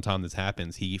 every single time this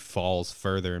happens, he falls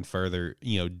further and further,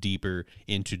 you know, deeper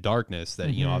into darkness. That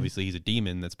you know, obviously he's a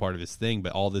demon, that's part of his thing,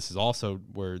 but all this is also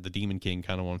where the Demon King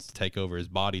kind of wants to take over his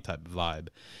body type of vibe.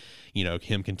 You know,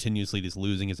 him continuously just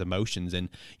losing his emotions. And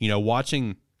you know,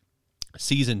 watching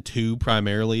season 2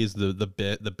 primarily is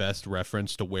the best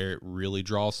reference to where it really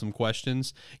draws some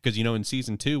questions, because you know, in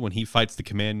season 2 when he fights the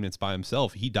commandments by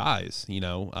himself, he dies. You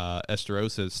know,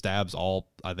 Esterosa stabs all,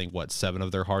 I think, 7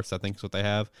 of their hearts, I think is what they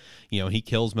have. You know, he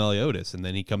kills Meliodas, and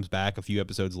then he comes back a few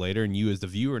episodes later, and you as the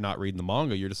viewer not reading the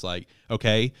manga, you're just like,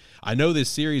 okay, I know this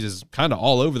series is kind of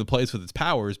all over the place with its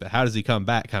powers, but how does he come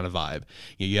back kind of vibe.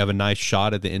 You have a nice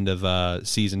shot at the end of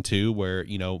season 2 where,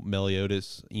 you know,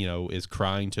 Meliodas, you know, is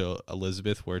crying to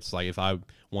Elizabeth, where it's like, if I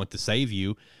want to save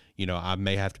you, you know, I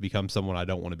may have to become someone I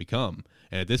don't want to become.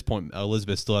 And at this point,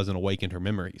 Elizabeth still hasn't awakened her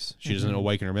memories. She doesn't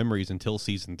awaken her memories until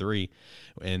season 3.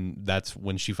 And that's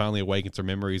when she finally awakens her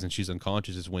memories and she's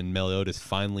unconscious, is when Meliodas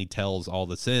finally tells all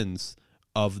the sins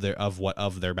of their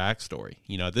backstory.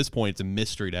 You know, at this point, it's a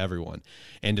mystery to everyone.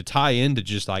 And to tie into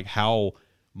just like how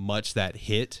much that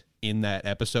hit in that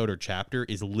episode or chapter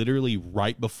is literally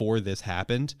right before this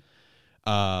happened.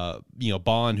 You know,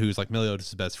 Bond, who's like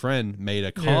Meliodas' best friend, made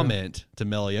a comment to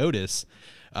Meliodas,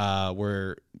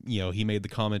 where, you know, he made the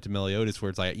comment to Meliodas where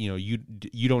it's like, you know,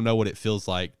 you don't know what it feels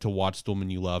like to watch the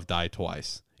woman you love die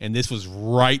twice. And this was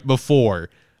right before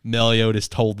Meliodas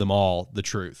told them all the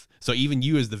truth. So even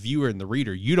you as the viewer and the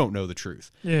reader, you don't know the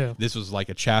truth. Yeah. This was like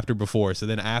a chapter before. So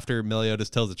then after Meliodas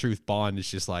tells the truth, Bond is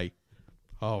just like,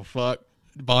 oh, fuck.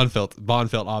 Bond felt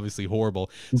obviously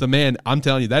horrible. So man, I'm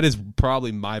telling you, that is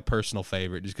probably my personal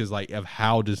favorite, just because like of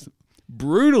how just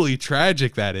brutally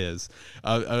tragic that is.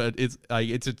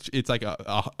 It's like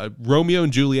a Romeo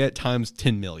and Juliet times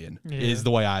 10 million is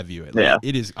the way I view it. Like,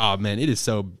 it is. Oh man, it is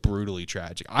so brutally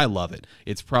tragic. I love it.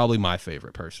 It's probably my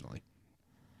favorite personally.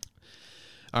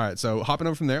 All right, so hopping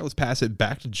over from there, let's pass it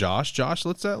back to Josh. Josh,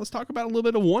 let's talk about a little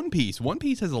bit of One Piece. One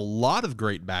Piece has a lot of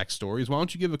great backstories. Why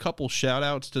don't you give a couple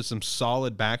shout-outs to some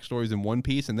solid backstories in One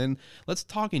Piece, and then let's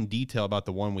talk in detail about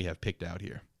the one we have picked out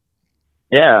here.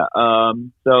 Yeah,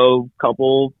 so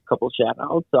couple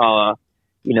shout-outs.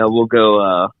 You know, we'll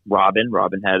go Robin.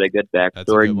 Robin had a good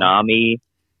backstory. A good Nami,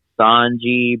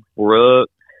 Sanji, Brooke,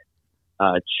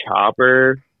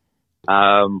 Chopper.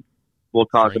 We'll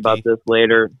talk Frankie about this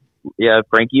later. Yeah,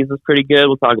 Frankie's was pretty good.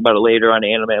 We'll talk about it later on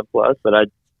Anime Plus. But I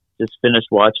just finished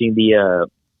watching the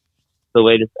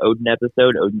latest Odin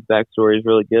episode. Odin's backstory is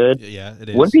really good. Yeah, it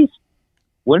is. One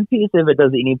Piece, if it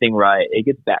does anything right, it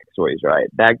gets backstories right.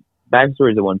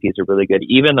 backstories of One Piece are really good.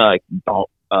 Even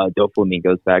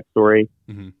Doflamingo's backstory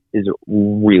is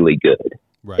really good.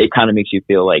 Right. It kind of makes you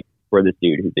feel like for this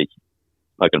dude who's a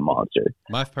fucking monster.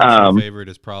 My personal favorite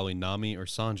is probably Nami or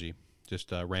Sanji.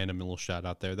 Just a random little shout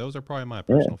out there. Those are probably my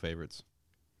personal favorites.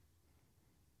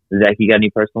 Zach, you got any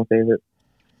personal favorites?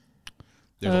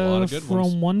 There's a lot of good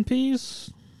ones. From One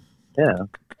Piece? Yeah.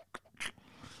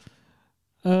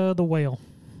 The whale.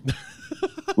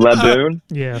 Laboon?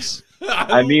 Yes.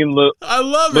 I mean, I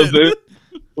love Laboon, it.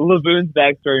 Laboon's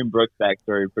backstory and Brook's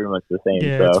backstory are pretty much the same.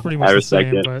 Yeah, so it's pretty much I the respect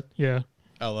same, it. but yeah.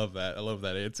 I love that. I love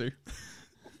that answer.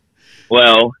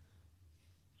 Well,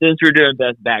 since we're doing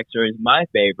best backstories, my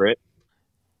favorite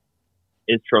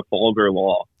is Trafalgar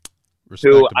Law,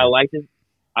 who I liked as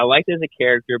a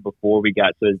character before we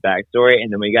got to his backstory,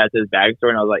 and then we got to his backstory,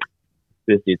 and I was like,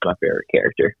 this dude's my favorite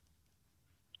character.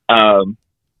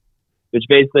 Which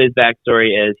basically his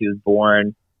backstory is he was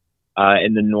born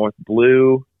in the North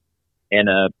Blue in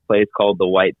a place called the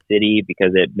White City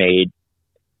because it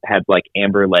had like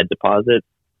amber lead deposits.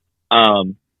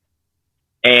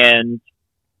 And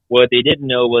what they didn't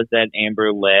know was that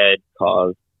amber lead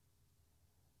caused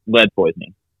lead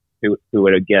poisoning. Who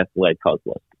would have guessed lead caused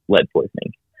lead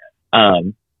poisoning?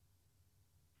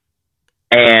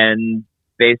 And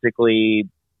basically,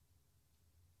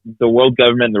 the world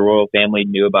government and the royal family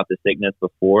knew about the sickness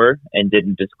before and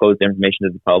didn't disclose the information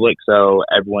to the public. So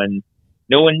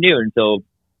no one knew until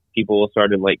people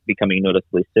started like becoming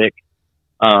noticeably sick.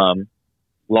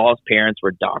 Law's parents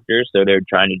were doctors, so they were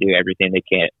trying to do everything they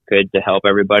could to help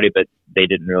everybody, but they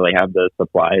didn't really have the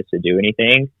supplies to do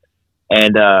anything.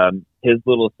 And his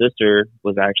little sister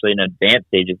was actually in advanced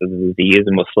stages of the disease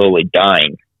and was slowly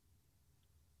dying.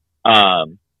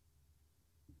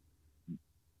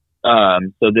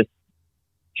 So this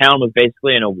town was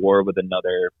basically in a war with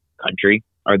another country,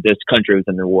 or this country was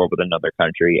in a war with another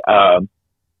country.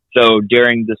 So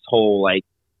during this whole like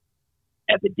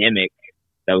epidemic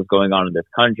that was going on in this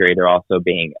country, they're also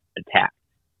being attacked.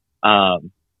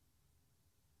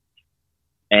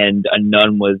 And a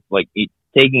nun was like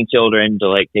taking children to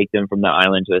like take them from the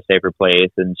island to a safer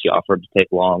place, and she offered to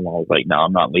take Law, and Law was like, no,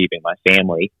 I'm not leaving my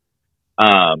family.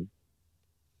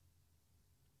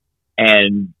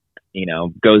 And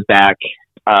goes back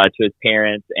to his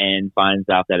parents and finds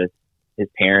out that his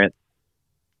parents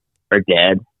are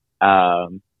dead.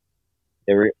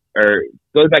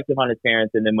 Goes back to find his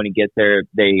parents, and then when he gets there,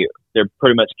 they're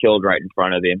pretty much killed right in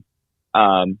front of him.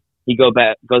 He goes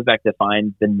back to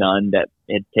find the nun that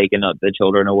had taken up the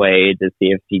children away to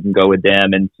see if he can go with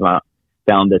them, and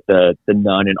found that the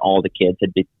nun and all the kids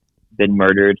had been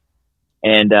murdered.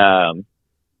 And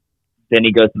then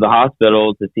he goes to the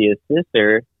hospital to see his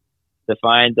sister, to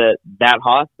find that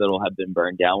hospital had been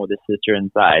burned down with his sister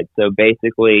inside. So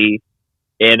basically,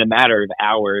 in a matter of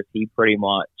hours, he pretty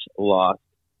much lost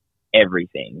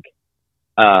everything.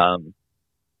 And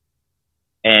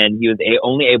he was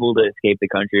only able to escape the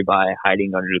country by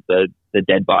hiding under the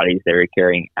dead bodies they were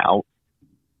carrying out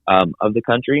of the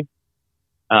country.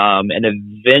 And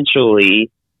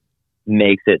eventually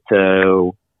makes it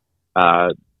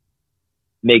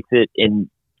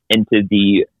into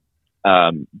the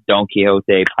Don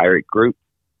Quixote pirate group,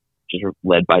 which is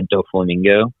led by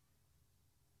Doflamingo.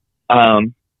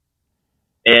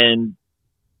 And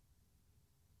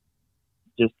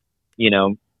just,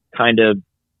 kind of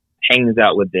hangs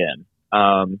out with them.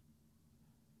 And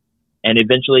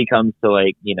eventually comes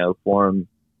to form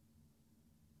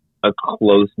a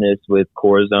closeness with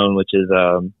Corazon, which is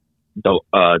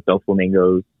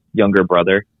Doflamingo's younger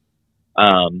brother.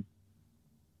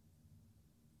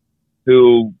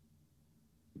 Who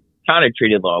kind of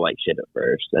treated Law like shit at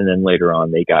first, and then later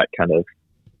on they got kind of,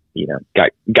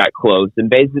 got close. And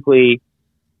basically,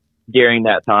 during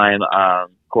that time,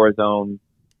 Corazon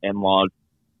and Law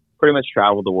pretty much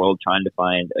traveled the world trying to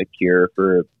find a cure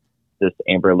for this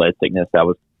amber lead sickness that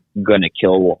was going to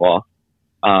kill Law.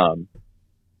 And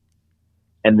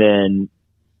then,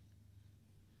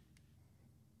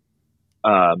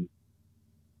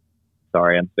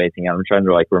 sorry, I'm spacing out. I'm trying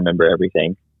to remember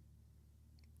everything.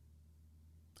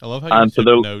 I love how you took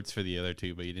notes for the other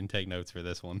two, but you didn't take notes for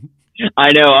this one.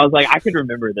 I know. I was like, I could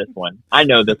remember this one. I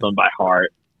know this one by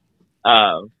heart.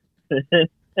 But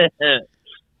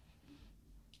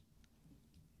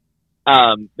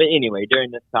anyway, during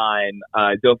this time,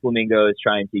 Doflamingo is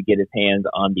trying to get his hands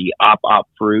on the Op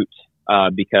fruit,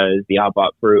 because the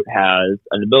Op fruit has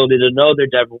an ability that no other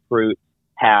devil fruit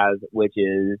has, which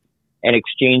is in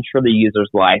exchange for the user's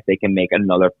life, they can make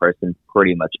another person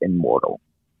pretty much immortal.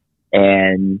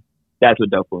 And that's what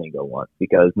Doflamingo wants,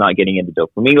 because not getting into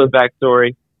Doflamingo's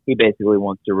backstory, he basically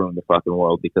wants to ruin the fucking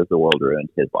world because the world ruined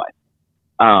his life.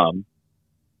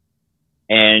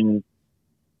 And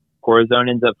Corazon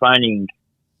ends up finding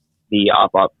the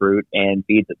op fruit and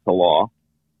feeds it to Law,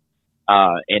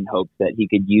 in hopes that he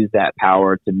could use that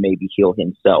power to maybe heal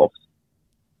himself.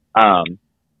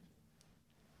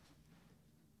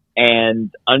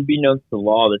 And unbeknownst to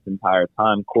Law this entire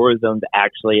time, Corazon's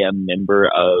actually a member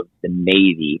of the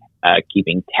Navy,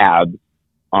 keeping tabs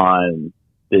on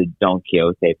the Don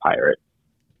Quixote pirates.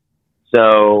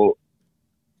 So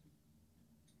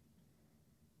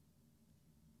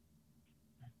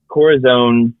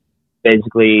Corazon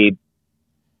basically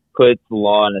puts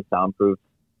Law in a soundproof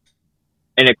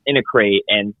in a crate,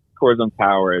 and Corazon's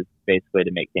power is basically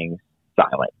to make things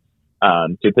silent.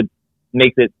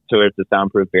 Makes it so it's a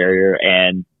soundproof barrier,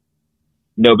 and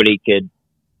nobody could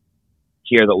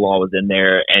hear that Law was in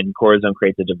there. And Corazon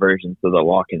creates a diversion so that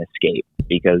Law can escape,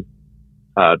 because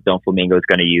Don Flamingo is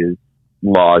going to use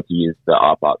Law to use the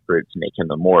op fruit to make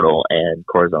him immortal, and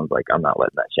Corazon's like, I'm not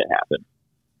letting that shit happen.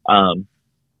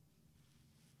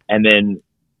 And then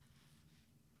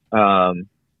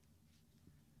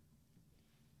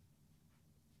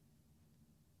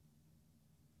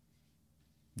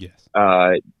yes.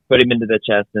 Put him into the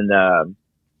chest, and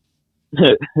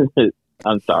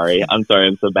I'm sorry, I'm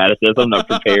so bad at this. I'm not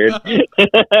prepared.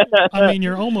 I mean,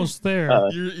 you're almost there.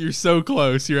 You're so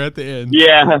close. You're at the end.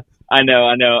 Yeah, I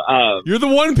know. You're the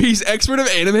One Piece expert of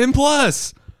Anime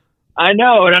Plus. I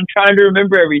know, and I'm trying to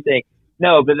remember everything.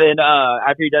 No, but then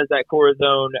after he does that,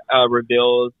 Corazon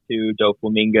reveals to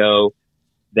Doflamingo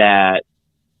that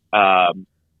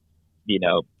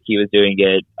he was doing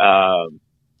it.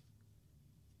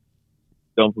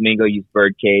 Doflamingo used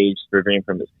Birdcage to prevent him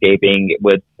from escaping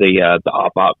with the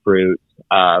op fruit,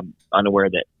 unaware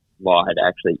that Law had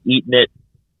actually eaten it.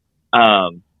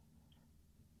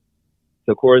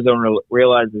 So Corazon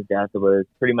realized his death was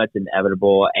pretty much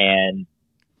inevitable, and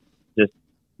just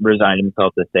resigned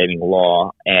himself to saving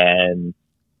Law. And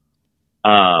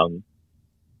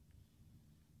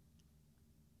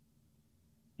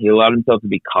he allowed himself to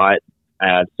be caught,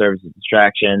 served as a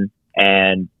distraction,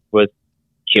 and was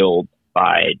killed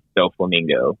by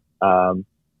Doflamingo. And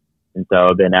so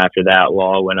then after that,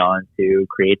 Law went on to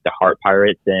create the Heart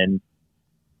Pirates, and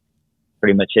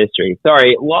pretty much history.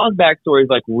 Sorry, Law's backstory is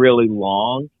like really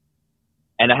long,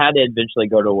 and I had to eventually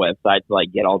go to a website to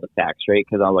like get all the facts straight,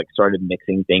 because I like started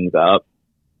mixing things up,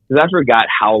 because I forgot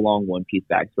how long One Piece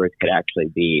backstories could actually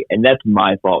be, and that's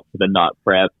my fault for the not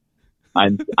prep. I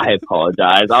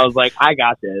apologize. I was like, I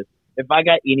got this. If I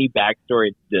got any backstory,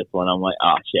 it's this one. I'm like,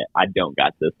 oh shit, I don't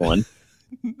got this one.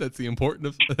 That's the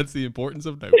importance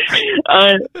of notes.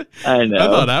 I know. I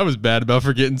thought I was bad about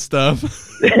forgetting stuff.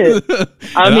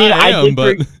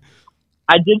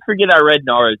 I did forget I read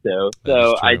Naruto,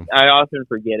 so I often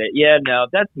forget it. Yeah, no,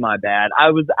 that's my bad.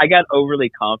 I got overly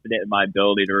confident in my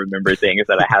ability to remember things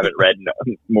that I haven't read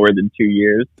in more than 2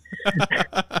 years.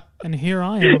 And here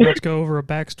I am about to go over a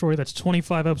backstory that's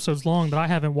 25 episodes long that I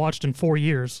haven't watched in 4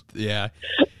 years. Yeah.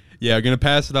 Yeah, I'm going to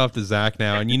pass it off to Zach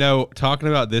now. And, talking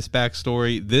about this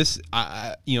backstory,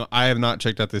 I have not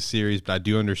checked out this series, but I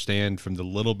do understand from the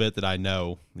little bit that I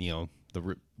know,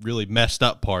 the really messed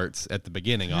up parts at the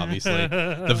beginning, obviously.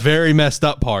 The very messed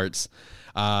up parts.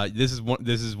 This is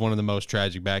one of the most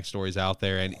tragic backstories out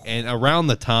there. And around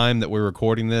the time that we're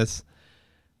recording this,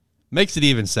 makes it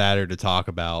even sadder to talk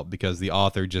about, because the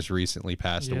author just recently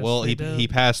passed away. Well, he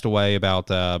passed away about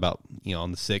on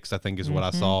the 6th, I think is what I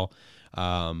saw.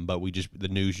 But the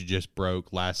news just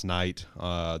broke last night,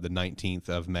 the 19th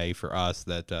of May for us,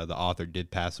 that the author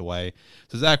did pass away.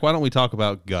 So Zach, why don't we talk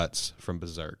about Guts from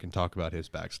Berserk and talk about his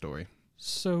backstory?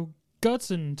 So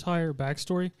Guts' entire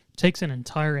backstory takes an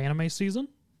entire anime season,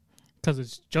 because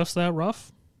it's just that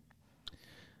rough.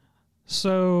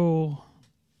 So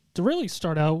to really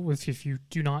start out with, if you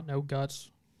do not know Guts,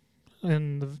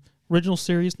 in the original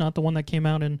series, not the one that came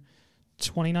out in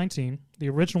 2019, the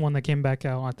original one that came back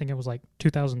out, I think it was like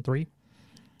 2003.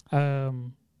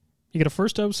 You get a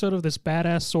first episode of this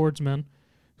badass swordsman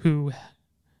who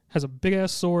has a big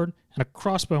ass sword and a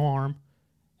crossbow arm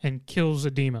and kills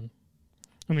a demon.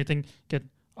 And we think,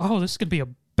 this could be a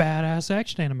badass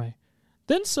action anime.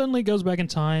 Then suddenly goes back in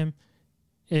time,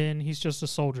 and he's just a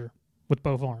soldier with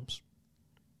both arms,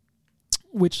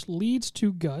 which leads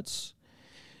to Guts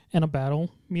in a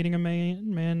battle meeting a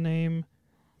man named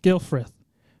Gilfrith,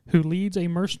 who leads a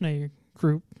mercenary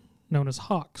group known as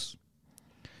Hawks.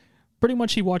 Pretty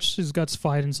much he watches his Guts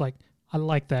fight and is like, I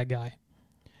like that guy.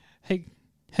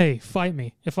 Hey, fight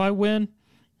me. If I win,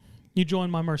 you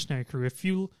join my mercenary crew. If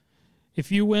you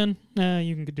win,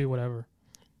 you can do whatever.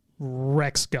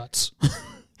 Wrecks Guts.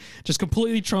 Just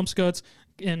completely trumps Guts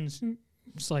and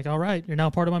it's like, all right, you're now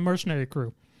part of my mercenary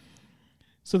crew.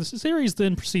 So the series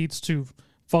then proceeds to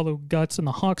follow Guts and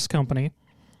the Hawks Company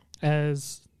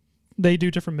as they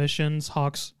do different missions.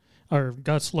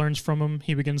 Guts learns from him.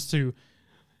 He begins to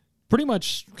pretty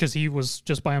much, because he was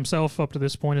just by himself up to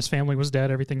this point. His family was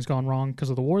dead. Everything's gone wrong because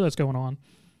of the war that's going on.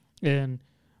 And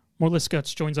more or less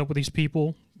Guts joins up with these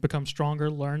people, becomes stronger,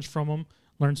 learns from them,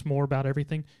 learns more about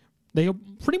everything. They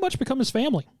pretty much become his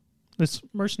family, this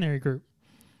mercenary group.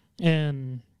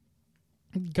 And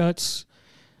Guts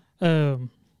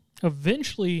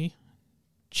eventually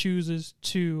chooses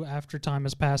to, after time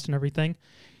has passed and everything,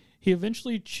 he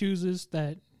eventually chooses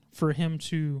that for him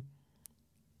to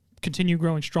continue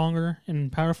growing stronger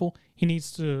and powerful, he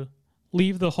needs to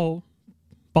leave the whole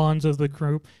bonds of the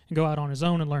group and go out on his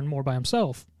own and learn more by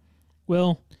himself.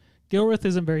 Well, Gilrith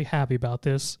isn't very happy about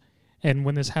this, and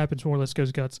when this happens, more or less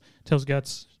tells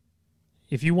Guts,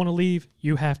 if you want to leave,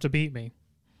 you have to beat me.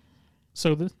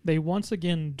 So they once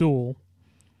again duel,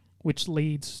 which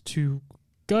leads to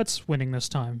Guts winning this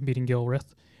time, beating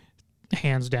Gilrith.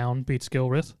 Hands down, beats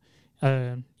Gilrith.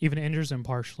 Even injures him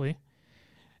partially.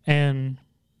 And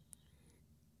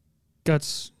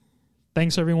Guts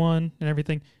thanks everyone and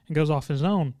everything and goes off his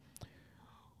own.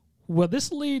 Well,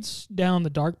 this leads down the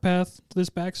dark path to this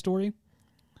backstory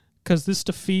because this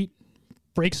defeat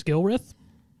breaks Gilrith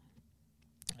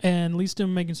and leads to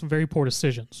him making some very poor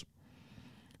decisions,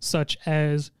 such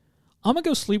as, I'm going to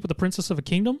go sleep with the princess of a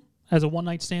kingdom as a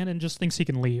one-night stand and just thinks he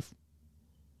can leave.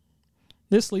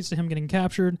 This leads to him getting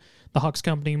captured, the Hawks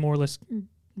Company more or less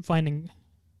hunting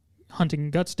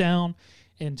Guts down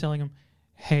and telling him,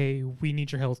 hey, we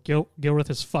need your help. Gilrith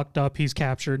is fucked up. He's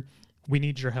captured. We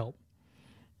need your help.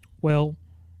 Well,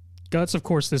 Guts, of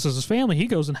course, this is his family. He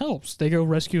goes and helps. They go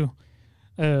rescue.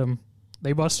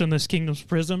 They bust in this kingdom's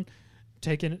prison,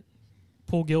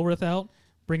 pull Gilrith out,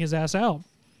 bring his ass out.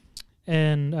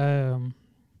 And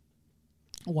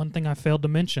one thing I failed to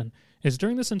mention is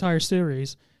during this entire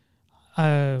series,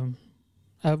 at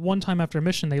one time after a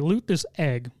mission, they loot this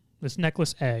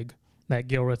necklace egg that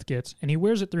Gilrith gets, and he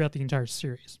wears it throughout the entire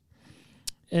series.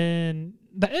 And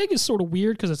the egg is sort of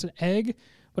weird because it's an egg,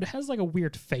 but it has like a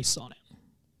weird face on it.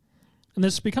 And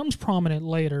this becomes prominent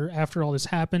later after all this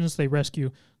happens. They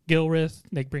rescue Gilrith,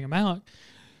 they bring him out,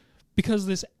 because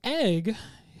this egg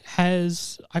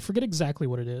has, I forget exactly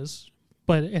what it is,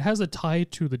 but it has a tie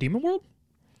to the demon world.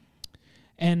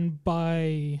 And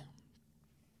I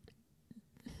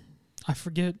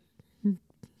forget,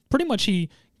 pretty much he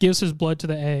gives his blood to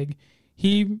the egg.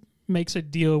 He makes a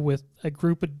deal with a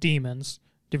group of demons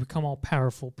to become all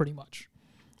powerful, pretty much.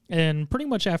 And pretty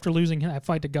much after losing that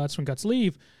fight to Guts, when Guts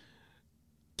leave,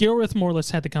 Gilrith more or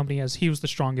less had the company as he was the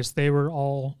strongest. They were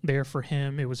all there for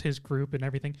him. It was his group and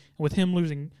everything. And with him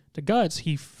losing to Guts,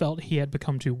 he felt he had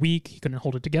become too weak. He couldn't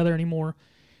hold it together anymore.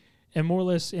 And more or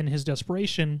less in his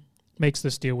desperation, makes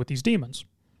this deal with these demons.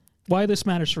 Why this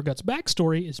matters for Guts'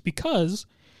 backstory is because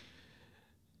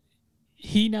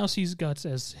he now sees Guts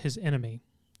as his enemy,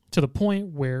 to the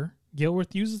point where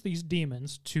Gilrith uses these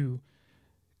demons to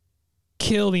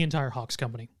kill the entire Hawks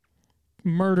Company.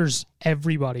 Murders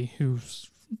everybody who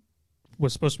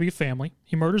was supposed to be a family.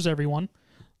 He murders everyone,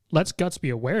 lets Guts be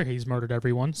aware he's murdered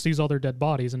everyone, sees all their dead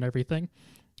bodies and everything.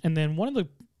 And then one of the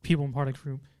people in part of the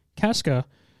group, Casca,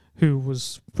 who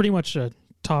was pretty much a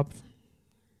top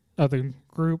of the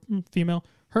group, female,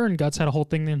 her and Guts had a whole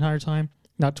thing the entire time.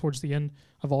 Not towards the end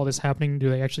of all this happening do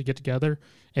they actually get together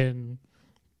and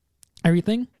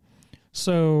everything.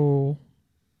 So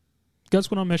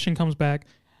Guts went on a mission, comes back,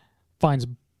 finds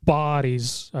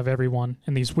bodies of everyone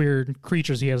and these weird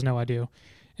creatures he has no idea.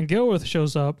 And Gilrith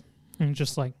shows up and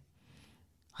just like,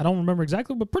 I don't remember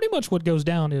exactly, but pretty much what goes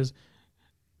down is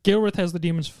Gilrith has the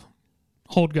demons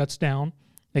hold Guts down.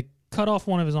 They cut off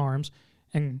one of his arms,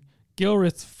 and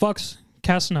Gilrith fucks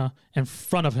Casna in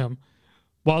front of him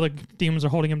while the demons are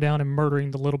holding him down and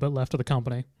murdering the little bit left of the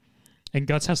company. And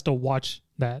Guts has to watch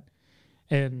that.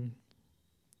 And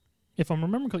if I'm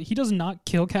remembering correctly, he does not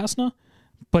kill Casna,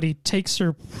 but he takes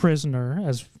her prisoner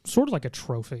as sort of like a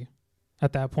trophy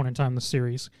at that point in time in the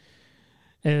series.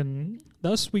 And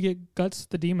thus we get Guts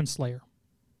the Demon Slayer.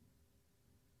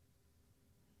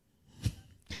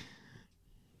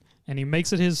 And he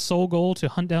makes it his sole goal to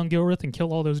hunt down Gilrith and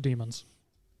kill all those demons.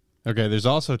 Okay, there's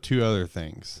also two other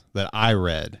things that I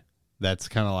read that's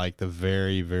kind of like the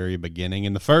very, very beginning.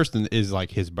 And the first is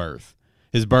like his birth.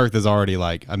 His birth is already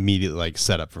like immediately like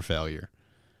set up for failure.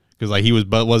 Because like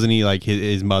wasn't he like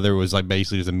his mother was like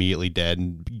basically just immediately dead,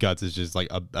 and Guts is just like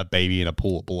a baby in a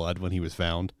pool of blood when he was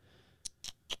found.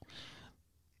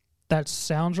 That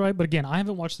sounds right, but again, I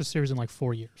haven't watched the series in like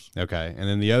 4 years. Okay, and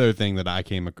then the other thing that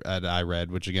I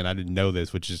read, which again I didn't know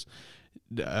this, which is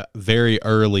very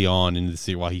early on in the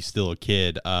series, while he's still a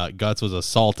kid, Guts was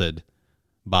assaulted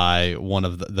by one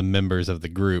of the members of the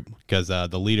group, because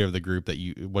the leader of the group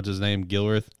what's his name,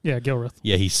 Gilrith? Yeah, Gilrith.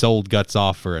 Yeah, he sold Guts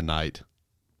off for a night.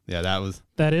 Yeah,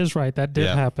 that is right. That did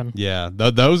happen. Yeah,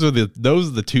 those are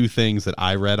the two things that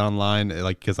I read online.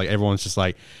 Like, because like everyone's just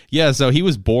like, yeah, so he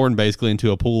was born basically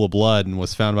into a pool of blood and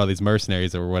was found by these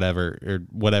mercenaries or whatever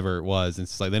it was. And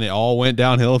it's like then it all went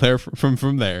downhill there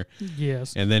from there.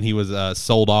 Yes. And then he was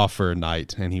sold off for a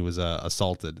night, and he was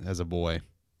assaulted as a boy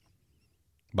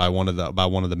by one of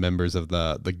the members of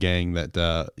the gang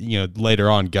that later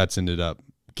on Guts ended up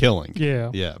killing.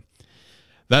 Yeah. Yeah.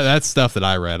 That's stuff that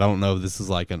I read. I don't know if this is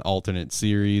like an alternate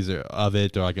series of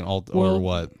it, or like or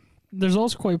what. There's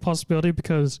also quite a possibility,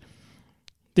 because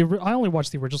I only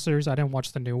watched the original series. I didn't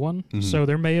watch the new one. Mm-hmm. So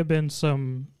there may have been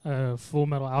some Full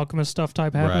Metal Alchemist stuff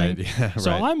type happening. Right, yeah,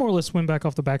 so right. I more or less went back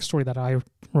off the backstory that I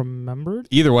remembered.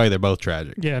 Either way, they're both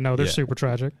tragic. Yeah, no, they're super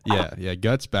tragic. Yeah.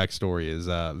 Guts' backstory is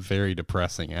very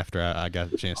depressing after I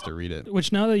got a chance to read it.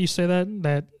 Which, now that you say that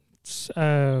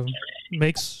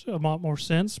makes a lot more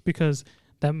sense, because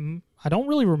I don't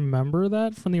really remember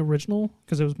that from the original,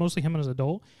 because it was mostly him as an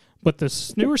adult. But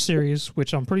this newer series,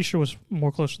 which I'm pretty sure was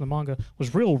more close to the manga,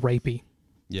 was real rapey.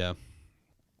 Yeah.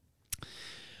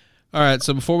 All right,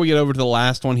 so before we get over to the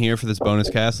last one here for this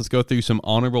bonus cast, let's go through some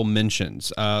honorable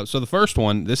mentions. So the first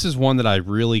one, this is one that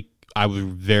I was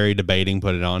very debating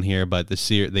put it on here, but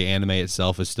the anime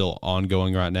itself is still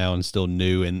ongoing right now and still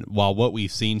new. And while what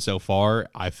we've seen so far,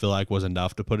 I feel like was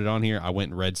enough to put it on here, I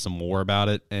went and read some more about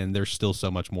it, and there's still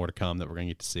so much more to come that we're going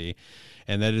to get to see.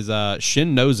 And that is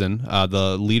Shin Nozen,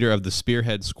 the leader of the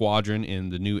Spearhead Squadron in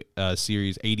the new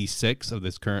series 86 of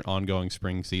this current ongoing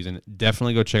spring season.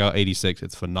 Definitely go check out 86.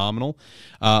 It's phenomenal.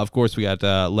 Of course, we got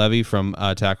Levi from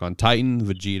Attack on Titan,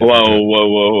 Vegeta.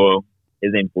 Whoa.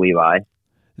 His name's Levi.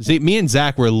 See, me and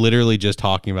Zach were literally just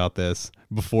talking about this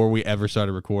before we ever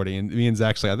started recording. And me and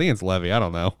Zach's like, I think it's Levi. I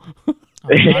don't know.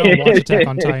 I don't watch Attack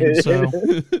on Titan, so...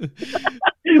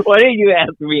 Why didn't you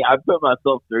ask me? I put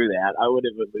myself through that. I would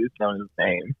have at least known his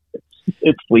name.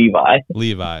 It's Levi.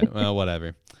 Levi. Well,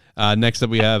 whatever. Next up,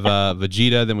 we have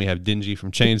Vegeta. Then we have Denji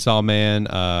from Chainsaw Man.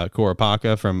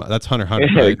 Kurapika from... That's Hunter x Hunter,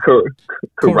 right?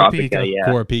 Kurapika, yeah.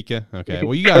 Kurapika. Okay.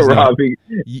 Well, you guys know...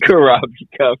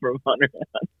 Kurapika from Hunter x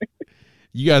Hunter.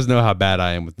 You guys know how bad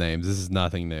I am with names. This is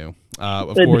nothing new.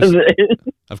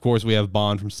 Of course, we have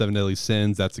Bond from Seven Deadly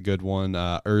Sins. That's a good one.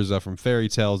 Urza from Fairy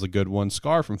Tail is a good one.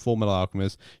 Scar from Full Metal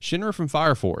Alchemist. Shinra from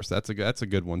Fire Force. That's a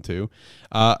good one too.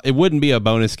 It wouldn't be a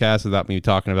bonus cast without me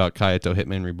talking about Kaito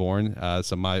Hitman Reborn.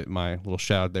 So my little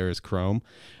shout out there is Chrome.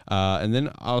 And then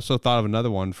I also thought of another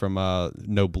one from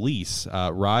Noblesse.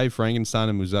 Rai, Frankenstein,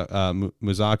 and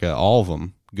Muzaka. All of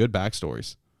them good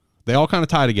backstories. They all kind of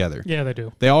tie together. Yeah, they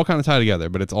do. They all kind of tie together,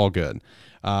 but it's all good.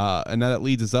 And now that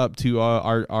leads us up to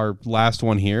our last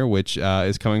one here, which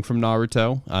is coming from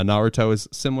Naruto. Naruto is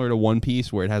similar to One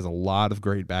Piece, where it has a lot of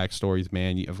great backstories,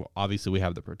 man. Obviously, we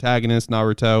have the protagonist,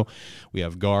 Naruto. We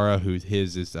have Gaara,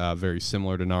 his is very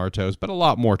similar to Naruto's, but a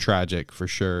lot more tragic for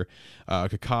sure.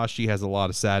 Kakashi has a lot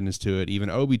of sadness to it. Even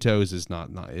Obito's is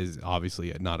is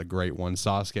obviously not a great one.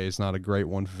 Sasuke is not a great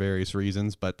one for various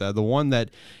reasons, but the one that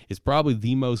is probably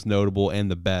the most notable and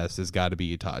the best has got to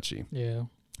be Itachi. Yeah.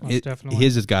 Definitely.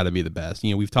 His has got to be the best.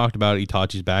 We've talked about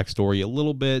Itachi's backstory a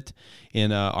little bit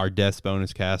in our Deaths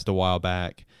bonus cast a while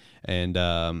back. And,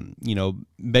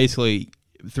 basically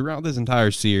throughout this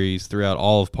entire series, throughout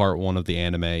all of part one of the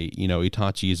anime,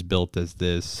 Itachi is built as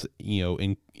this,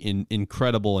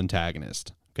 incredible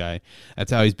antagonist. Okay.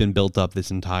 That's how he's been built up this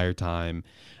entire time.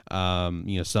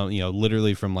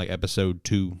 Literally from like episode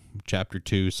 2, chapter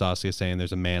 2, Sasuke saying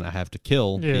there's a man I have to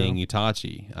kill, being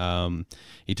Itachi.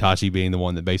 Itachi being the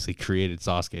one that basically created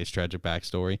Sasuke's tragic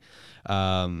backstory.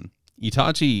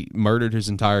 Itachi murdered his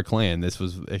entire clan. This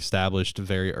was established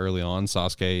very early on,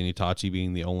 Sasuke and Itachi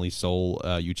being the only sole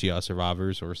Uchiha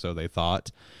survivors, or so they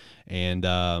thought. And,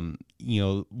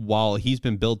 while he's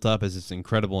been built up as this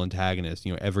incredible antagonist,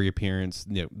 every appearance,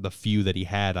 the few that he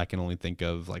had, I can only think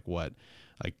of like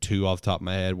 2 off the top of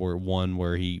my head,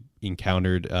 where he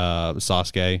encountered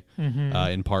Sasuke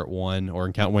in part 1,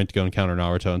 or went to go encounter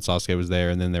Naruto and Sasuke was there,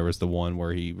 and then there was the one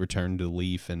where he returned to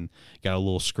Leaf and got a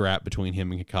little scrap between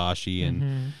him and Kakashi,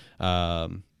 and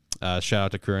Shout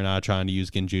out to Kurenai trying to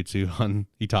use Genjutsu on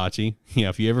Itachi. You know,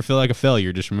 if you ever feel like a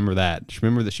failure, just remember that. Just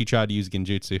remember that she tried to use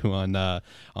Genjutsu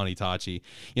on Itachi.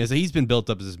 You know, so he's been built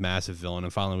up as this massive villain,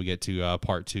 and finally we get to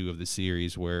part 2 of the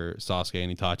series where Sasuke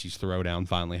and Itachi's throwdown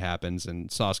finally happens, and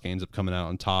Sasuke ends up coming out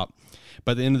on top.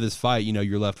 By the end of this fight, you know,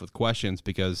 you're left with questions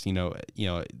because, you know,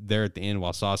 there at the end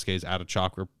while Sasuke's out of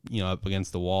chakra, you know, up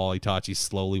against the wall, Itachi's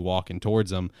slowly walking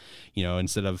towards him, you know,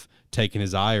 instead of taking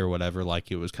his eye or whatever,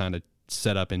 like it was kind of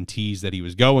set up and teased that he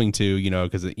was going to, you know,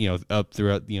 because, you know, up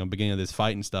throughout, you know, beginning of this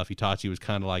fight and stuff, Itachi was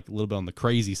kind of like a little bit on the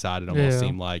crazy side. It almost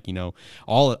seemed like, you know,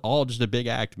 all just a big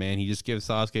act, man. He just gives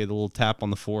Sasuke the little tap on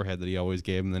the forehead that he always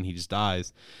gave him, and then he just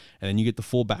dies. And then you get the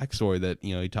full backstory that,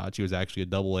 you know, Itachi was actually a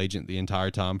double agent the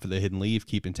entire time for the Hidden Leaf,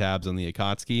 keeping tabs on the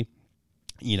Akatsuki.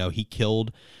 You know, he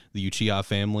killed the Uchiha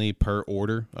family per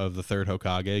order of the third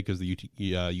Hokage because the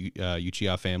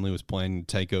Uchiha family was planning to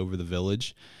take over the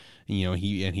village. You know,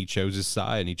 he chose his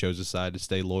side, and he chose his side to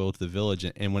stay loyal to the village.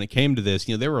 And when it came to this,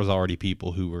 you know, there was already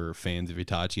people who were fans of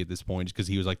Itachi at this point just because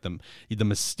he was like the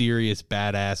mysterious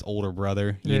badass older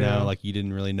brother. You know, like you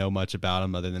didn't really know much about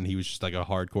him other than he was just like a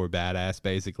hardcore badass,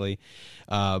 basically.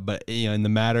 But you know, in the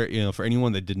matter, you know, for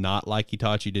anyone that did not like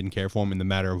Itachi, didn't care for him, in the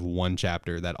matter of one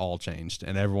chapter, that all changed,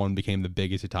 and everyone became the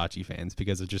biggest Itachi fans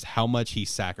because of just how much he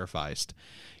sacrificed,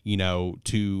 you know,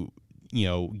 to, you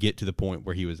know, get to the point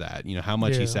where he was at, you know, how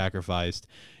much he sacrificed,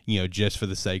 you know, just for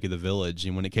the sake of the village.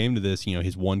 And when it came to this, you know,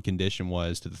 his one condition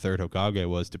was to the third Hokage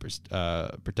was to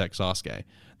protect Sasuke.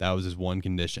 That was his one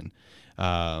condition.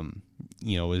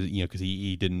 You know, because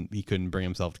he couldn't bring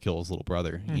himself to kill his little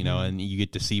brother, you know, and you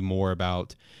get to see more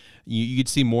about, you get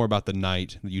to see more about the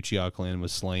night the Uchiha clan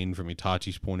was slain from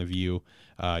Itachi's point of view.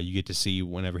 You get to see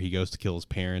whenever he goes to kill his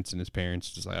parents, and his parents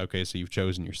just like, okay, so you've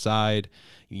chosen your side,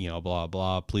 you know, blah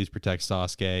blah. Please protect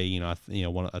Sasuke. You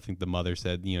know, I think the mother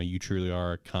said, you know, you truly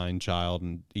are a kind child,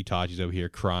 and Itachi's over here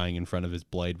crying in front of his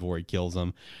blade before he kills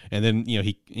him, and then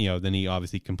then he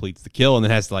obviously completes the kill, and then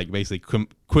has to like basically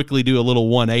quickly do a little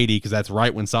 180 because that's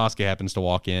right when Sasuke happens to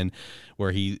walk in,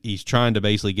 where he's trying to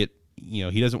basically get. You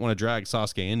know, he doesn't want to drag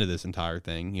Sasuke into this entire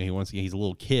thing. You know, he's a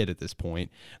little kid at this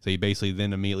point. So he basically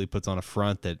then immediately puts on a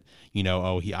front that, you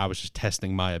know, I was just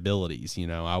testing my abilities. You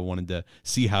know, I wanted to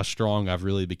see how strong I've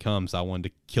really become. So I wanted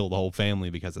to kill the whole family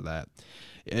because of that.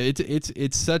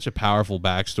 It's such a powerful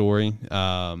backstory.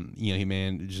 You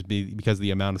know, because of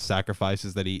the amount of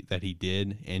sacrifices that he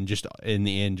did, and just in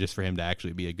the end, just for him to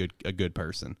actually be a good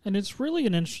person. And it's really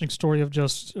an interesting story of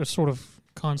just a sort of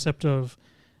concept of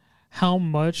how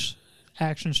much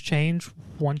actions change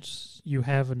once you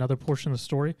have another portion of the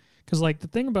story. Because, like, the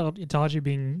thing about Itachi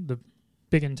being the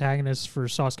big antagonist for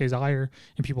Sasuke's ire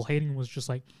and people hating him was just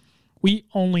like, we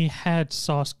only had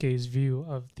Sasuke's view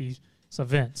of these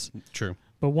events. True.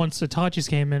 But once Itachi's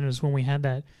came in is when we had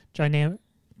that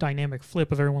dynamic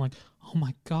flip of everyone like, oh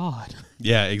my God.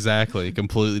 Yeah, exactly.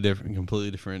 Completely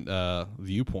different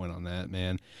viewpoint on that,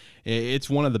 man. It's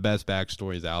one of the best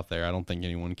backstories out there. I don't think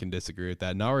anyone can disagree with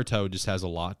that. Naruto just has a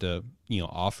lot to, you know,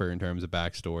 offer in terms of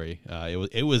backstory.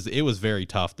 It was very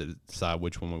tough to decide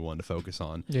which one we wanted to focus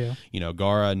on. Yeah. You know,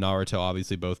 Gaara and Naruto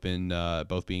obviously both being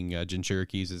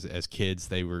Jinchurikis as kids.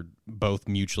 They were both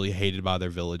mutually hated by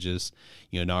their villages.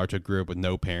 You know, Naruto grew up with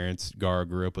no parents. Gaara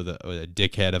grew up with a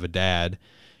dickhead of a dad,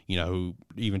 you know, who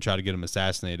even tried to get him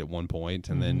assassinated at one point.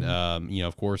 And then, you know,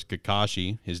 of course,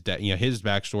 Kakashi, his dad, you know, his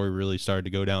backstory really started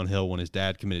to go downhill when his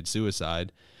dad committed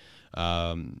suicide.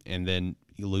 And then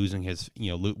losing his,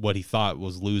 you know, what he thought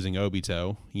was losing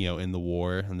Obito, you know, in the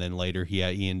war. And then later he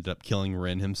ended up killing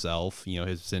Rin himself, you know,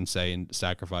 his sensei, and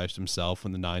sacrificed himself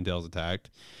when the Nine Tails attacked.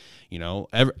 You know,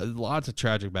 lots of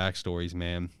tragic backstories,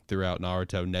 man, throughout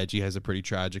Naruto. Neji has a pretty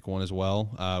tragic one as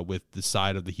well, with the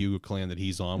side of the Hyuga clan that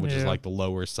he's on, which is like the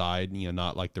lower side, you know,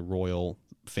 not like the royal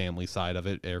family side of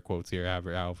it, air quotes here,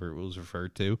 however it was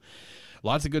referred to.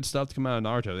 Lots of good stuff to come out of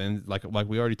Naruto. And like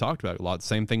we already talked about,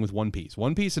 same thing with One Piece.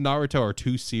 One Piece and Naruto are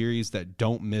two series that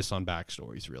don't miss on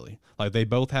backstories, really. Like, they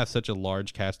both have such a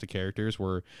large cast of characters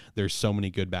where there's so many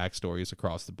good backstories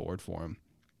across the board for them.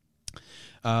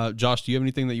 Josh, do you have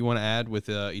anything that you want to add with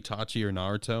Itachi or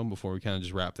Naruto before we kind of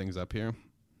just wrap things up here?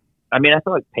 I mean, I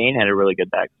feel like Pain had a really good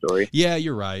backstory. Yeah,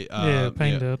 you're right.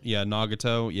 Pain did. Yeah,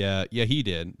 Nagato. Yeah, he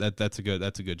did. That's a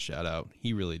good shout out.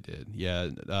 He really did. Yeah,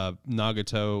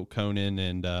 Nagato, Conan,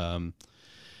 and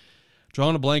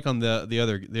drawing a blank on the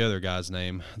other guy's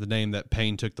name. The name that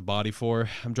Pain took the body for.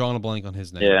 I'm drawing a blank on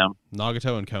his name. Yeah.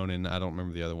 Nagato and Conan. I don't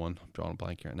remember the other one. I'm drawing a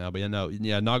blank right now. But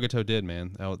Nagato did,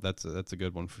 man. That's a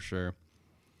good one for sure.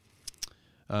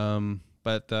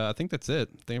 But I think that's it.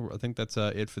 I think that's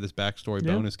it for this backstory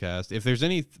Yeah. bonus cast. If there's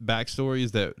any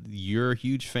backstories that you're a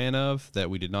huge fan of that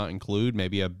we did not include,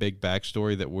 maybe a big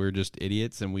backstory that we're just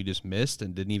idiots and we just missed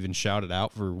and didn't even shout it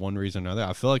out for one reason or another,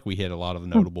 I feel like we hit a lot of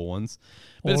notable ones.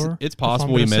 But Or it's if I'm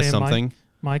possible we gonna missed say in something.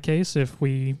 My case, if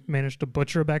we managed to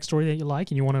butcher a backstory that you like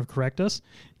and you want to correct us,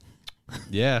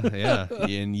 Yeah.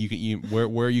 And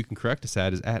where you can correct us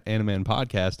at is at Animan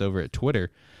Podcast over at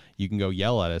Twitter. You can go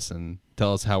yell at us and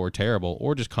tell us how we're terrible,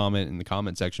 or just comment in the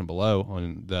comment section below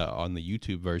on the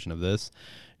YouTube version of this.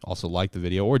 Also like the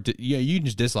video, or you can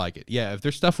just dislike it. Yeah, if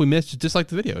there's stuff we missed, just dislike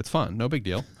the video. It's fine, no big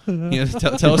deal.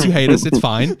 Tell us you hate us. It's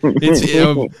fine.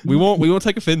 We won't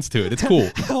take offense to it. It's cool.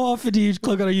 how often do you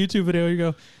click on a YouTube video and you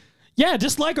go, yeah,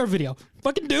 dislike our video.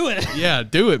 Fucking do it. Yeah,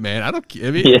 do it, man. I don't care.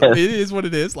 I mean, Yeah. It is what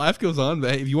it is. Life goes on.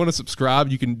 But if you want to subscribe,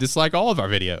 you can dislike all of our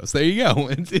videos. There you go.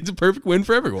 It's a perfect win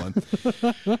for everyone.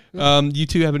 You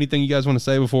two have anything you guys want to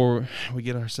say before we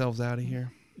get ourselves out of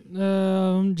here?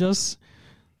 Just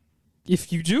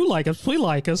if you do like us, please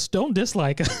like us. Don't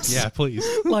dislike us. Yeah, please.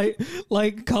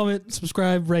 like, comment,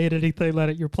 subscribe, rate anything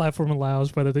that your platform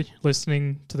allows, whether you're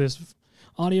listening to this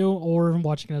audio or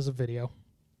watching it as a video.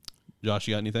 Josh,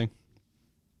 you got anything?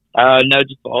 No,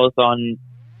 just follow us on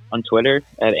Twitter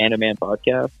at Animan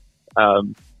Podcast.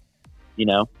 You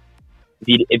know,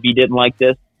 if you didn't like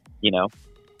this, you know,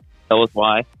 tell us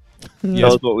why.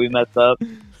 Tell us what we messed up.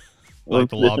 Like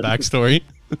the law backstory?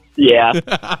 Yeah,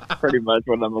 pretty much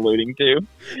what I'm alluding to.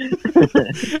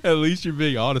 At least you're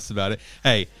being honest about it.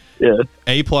 Hey, Yeah,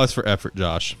 A+ for effort,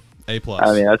 Josh. A+.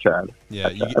 I mean, I tried. Yeah,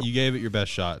 you gave it your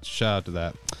best shot. Shout out to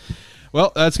that.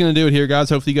 Well, that's going to do it here, guys.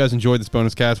 Hopefully you guys enjoyed this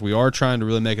bonus cast. We are trying to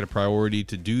really make it a priority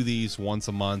to do these once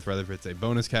a month, whether if it's a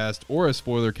bonus cast or a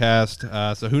spoiler cast.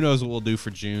 So who knows what we'll do for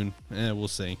June. We'll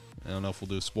see. I don't know if we'll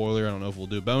do a spoiler. I don't know if we'll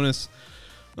do a bonus.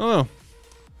 I don't know.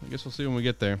 I guess we'll see when we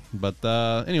get there. But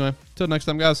anyway, till next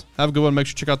time, guys. Have a good one. Make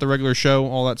sure to check out the regular show,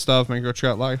 all that stuff. Make sure to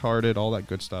check out Lighthearted, all that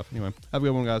good stuff. Anyway, have a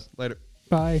good one, guys. Later.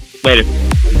 Bye. Later.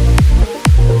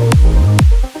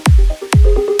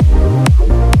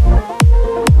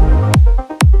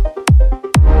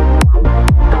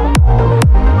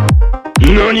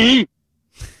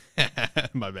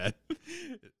 My bad.